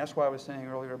equipment, and that's why I was saying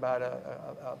earlier about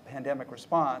a pandemic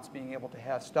response, being able to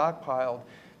have stockpiled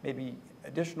maybe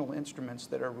additional instruments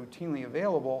that are routinely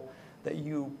available that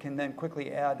you can then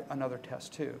quickly add another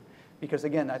test to. Because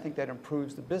again, I think that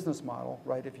improves the business model,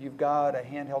 right? If you've got a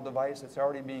handheld device that's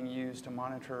already being used to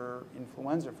monitor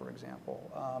influenza, for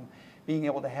example, being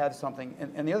able to have something,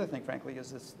 and the other thing, frankly,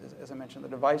 is this, as I mentioned, the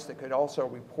device that could also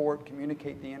report,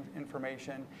 communicate the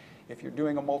information. If you're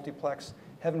doing a multiplex,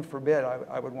 heaven forbid,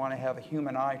 I would want to have a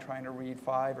human eye trying to read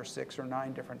 5 or 6 or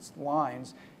 9 different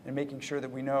lines and making sure that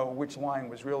we know which line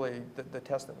was really the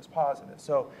test that was positive.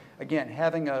 So again,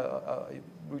 having a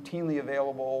routinely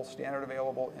available, standard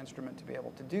available instrument to be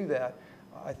able to do that,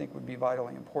 I think would be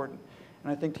vitally important.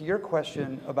 And I think to your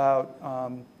question about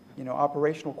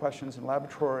operational questions and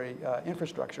laboratory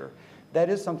infrastructure, that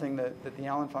is something that the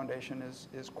Allen Foundation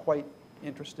is quite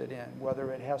interested in,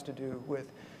 whether it has to do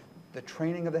with the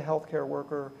training of the healthcare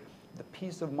worker, the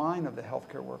peace of mind of the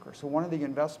healthcare worker. So one of the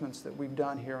investments that we've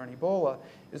done here on Ebola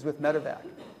is with medevac.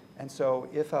 And so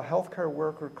if a healthcare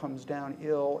worker comes down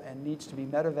ill and needs to be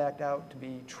medevaced out to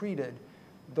be treated,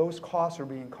 those costs are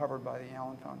being covered by the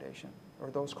Allen Foundation, or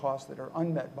those costs that are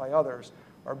unmet by others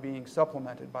are being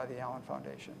supplemented by the Allen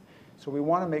Foundation. So we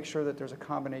want to make sure that there's a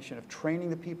combination of training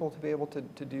the people to be able to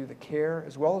do the care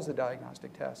as well as the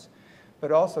diagnostic tests,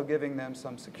 but also giving them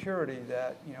some security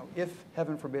that, if,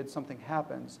 heaven forbid, something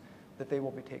happens, that they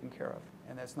will be taken care of.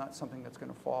 And that's not something that's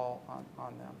going to fall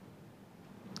on them.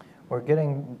 We're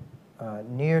getting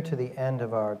near to the end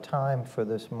of our time for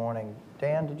this morning.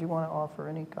 Dan, did you want to offer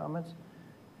any comments?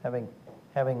 Having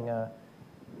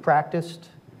practiced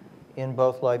in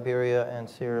both Liberia and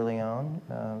Sierra Leone,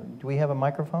 do we have a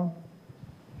microphone?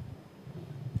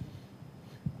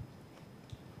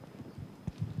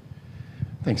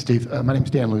 Thanks, Steve. My name's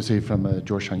Dan Lucy from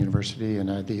Georgetown University, and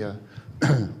I had the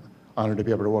honor to be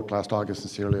able to work last August in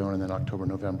Sierra Leone and then October,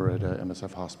 November at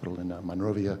MSF Hospital in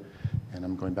Monrovia, and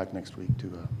I'm going back next week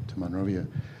to Monrovia.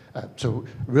 So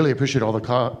really appreciate all the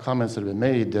comments that have been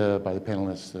made by the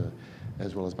panelists,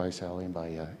 as well as by Sally and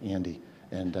by Andy.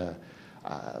 And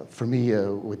for me,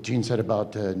 what Gene said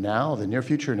about now, the near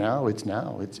future now, it's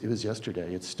now. It was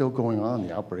yesterday. It's still going on,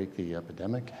 the outbreak, the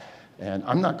epidemic. And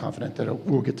I'm not confident that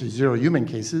we'll get to 0 human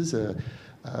cases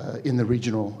in the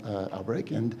regional outbreak.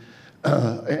 And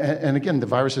again, the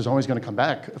virus is always going to come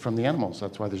back from the animals.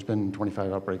 That's why there's been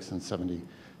 25 outbreaks since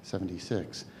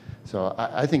 76. So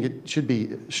I think it should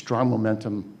be strong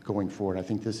momentum going forward. I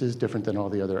think this is different than all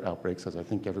the other outbreaks, as I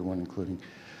think everyone, including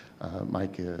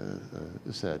Mike,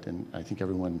 said, and I think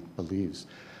everyone believes.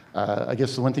 I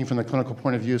guess the one thing from the clinical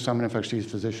point of view, so I'm an infectious disease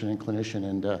physician and clinician,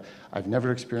 and I've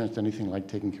never experienced anything like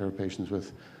taking care of patients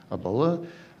with Ebola,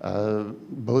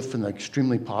 both from the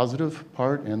extremely positive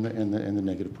part and the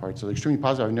negative part. So the extremely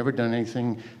positive, I've never done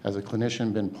anything as a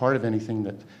clinician, been part of anything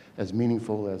that as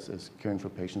meaningful as caring for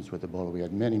patients with Ebola. We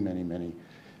had many, many, many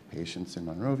patients in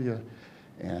Monrovia,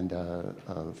 and a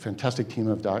fantastic team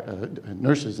of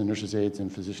nurses and nurses' aides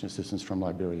and physician assistants from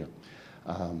Liberia.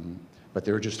 But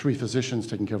there were just 3 physicians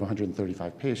taking care of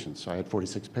 135 patients. So I had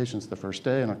 46 patients the first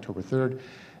day on October 3rd,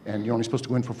 and you're only supposed to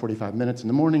go in for 45 minutes in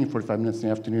the morning and 45 minutes in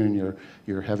the afternoon in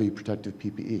your heavy protective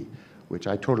PPE, which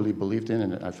I totally believed in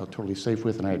and I felt totally safe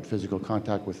with, and I had physical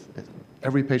contact with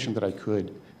every patient that I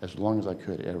could, as long as I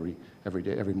could, every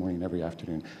day, every morning, and every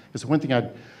afternoon. Because the one thing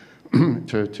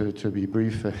to be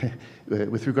brief,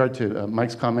 with regard to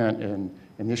Mike's comment and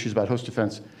the issues about host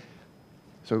defense,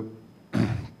 so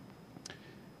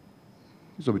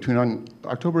between on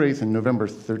October 8th and November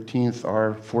 13th,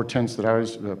 our 4 tents that I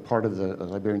was part of the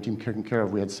Liberian team taking care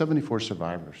of, we had 74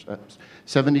 survivors.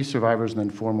 70 survivors and then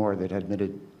 4 more that had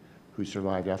admitted who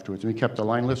survived afterwards. And we kept a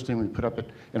line listing. We put up it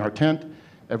in our tent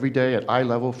every day at eye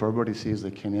level for everybody to see as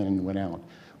they came in and went out.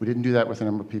 We didn't do that with the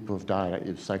number of people who have died.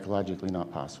 It was psychologically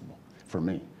not possible for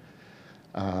me.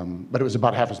 But it was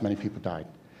about half as many people died.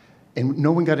 And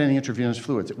no one got any intravenous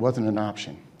fluids. It wasn't an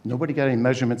option. Nobody got any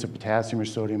measurements of potassium or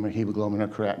sodium or hemoglobin or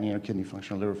creatinine or kidney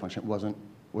function or liver function. It wasn't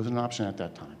an option at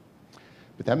that time.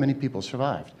 But that many people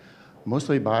survived,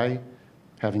 mostly by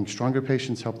having stronger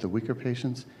patients help the weaker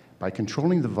patients by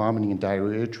controlling the vomiting and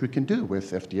diarrhea, which we can do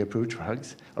with FDA-approved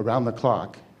drugs around the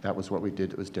clock. That was what we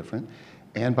did. It was different.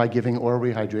 And by giving oral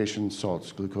rehydration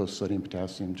salts, glucose, sodium,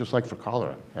 potassium, just like for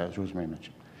cholera, as Rosemary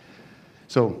mentioned.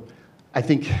 So I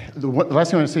think the last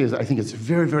thing I want to say is I think it's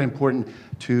very, very important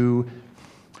to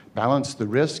balance the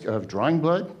risk of drawing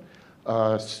blood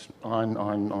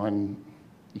on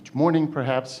each morning,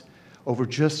 perhaps, over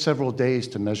just several days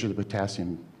to measure the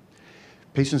potassium.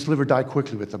 Patients live or die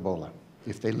quickly with Ebola.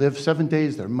 If they live 7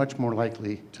 days, they're much more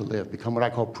likely to live, become what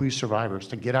I call pre-survivors,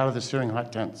 to get out of the searing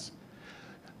hot tents.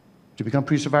 To become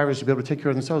pre-survivors, to be able to take care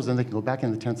of themselves, then they can go back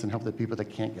in the tents and help the people that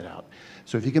can't get out.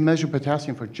 So if you can measure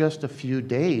potassium for just a few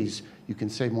days, you can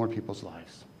save more people's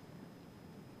lives.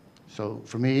 So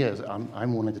for me,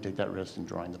 I'm willing to take that risk in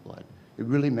drawing the blood. It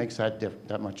really makes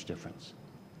that much difference.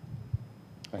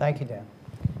 Thank you, Dan.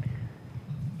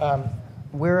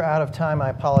 We're out of time. I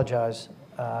apologize.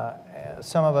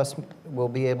 Some of us will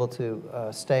be able to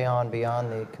stay on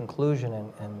beyond the conclusion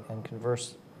and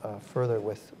converse further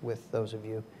with those of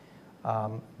you.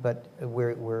 But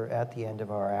we're at the end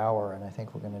of our hour, and I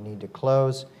think we're going to need to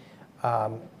close.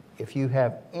 If you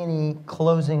have any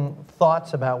closing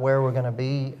thoughts about where we're going to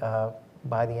be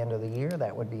by the end of the year,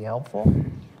 that would be helpful.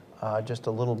 Just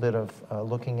a little bit of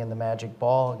looking in the magic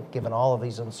ball, given all of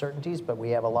these uncertainties, but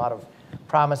we have a lot of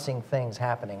promising things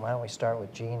happening. Why don't we start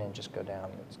with Gene and just go down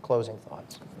with closing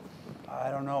thoughts? I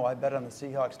don't know. I bet on the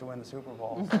Seahawks to win the Super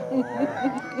Bowl. So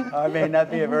I may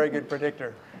not be a very good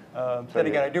predictor. Then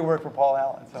again, I do work for Paul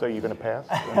Allen. So you're going to pass?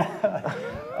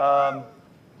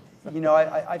 You know,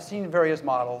 I've seen various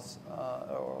models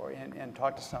and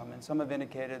talked to some, and some have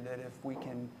indicated that if we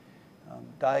can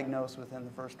diagnose within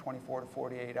the first 24 to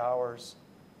 48 hours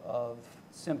of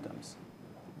symptoms,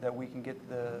 that we can get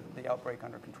the outbreak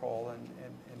under control and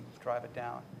drive it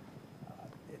down.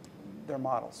 They're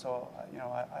models, so you know,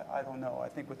 I don't know. I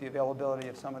think with the availability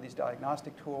of some of these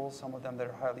diagnostic tools, some of them that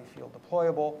are highly field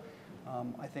deployable,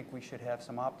 I think we should have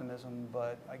some optimism,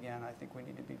 but again, I think we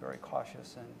need to be very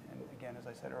cautious and again, as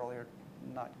I said earlier,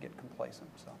 not get complacent.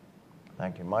 So,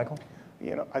 thank you, Michael.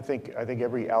 You know, I think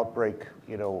every outbreak,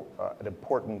 you know, an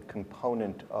important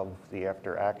component of the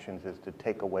after actions is to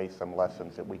take away some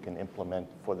lessons that we can implement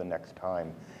for the next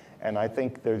time. And I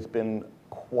think there's been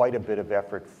quite a bit of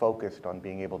effort focused on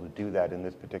being able to do that in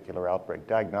this particular outbreak.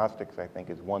 Diagnostics, I think,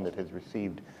 is one that has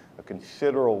received a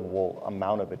considerable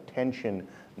amount of attention,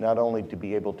 not only to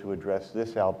be able to address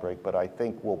this outbreak, but I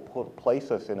think will place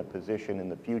us in a position in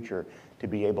the future to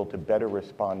be able to better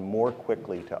respond more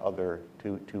quickly to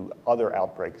other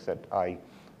outbreaks that I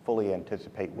fully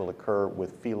anticipate will occur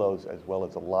with philos, as well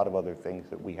as a lot of other things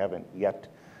that we haven't yet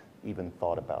even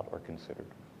thought about or considered.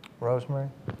 Rosemary?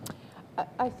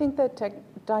 I think that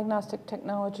diagnostic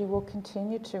technology will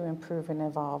continue to improve and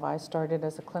evolve. I started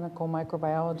as a clinical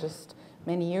microbiologist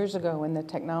many years ago, and the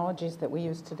technologies that we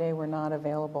use today were not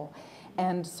available.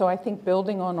 And so I think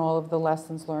building on all of the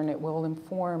lessons learned, it will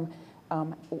inform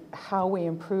how we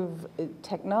improve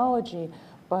technology,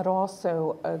 but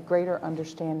also a greater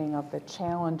understanding of the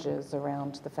challenges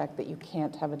around the fact that you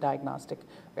can't have a diagnostic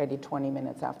ready 20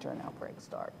 minutes after an outbreak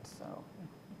starts. So,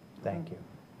 thank you.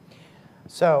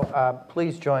 So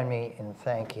please join me in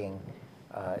thanking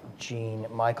Gene,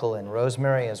 Michael, and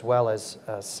Rosemary, as well as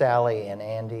Sally and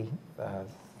Andy.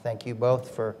 Thank you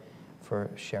both for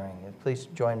sharing it. Please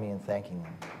join me in thanking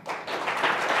them.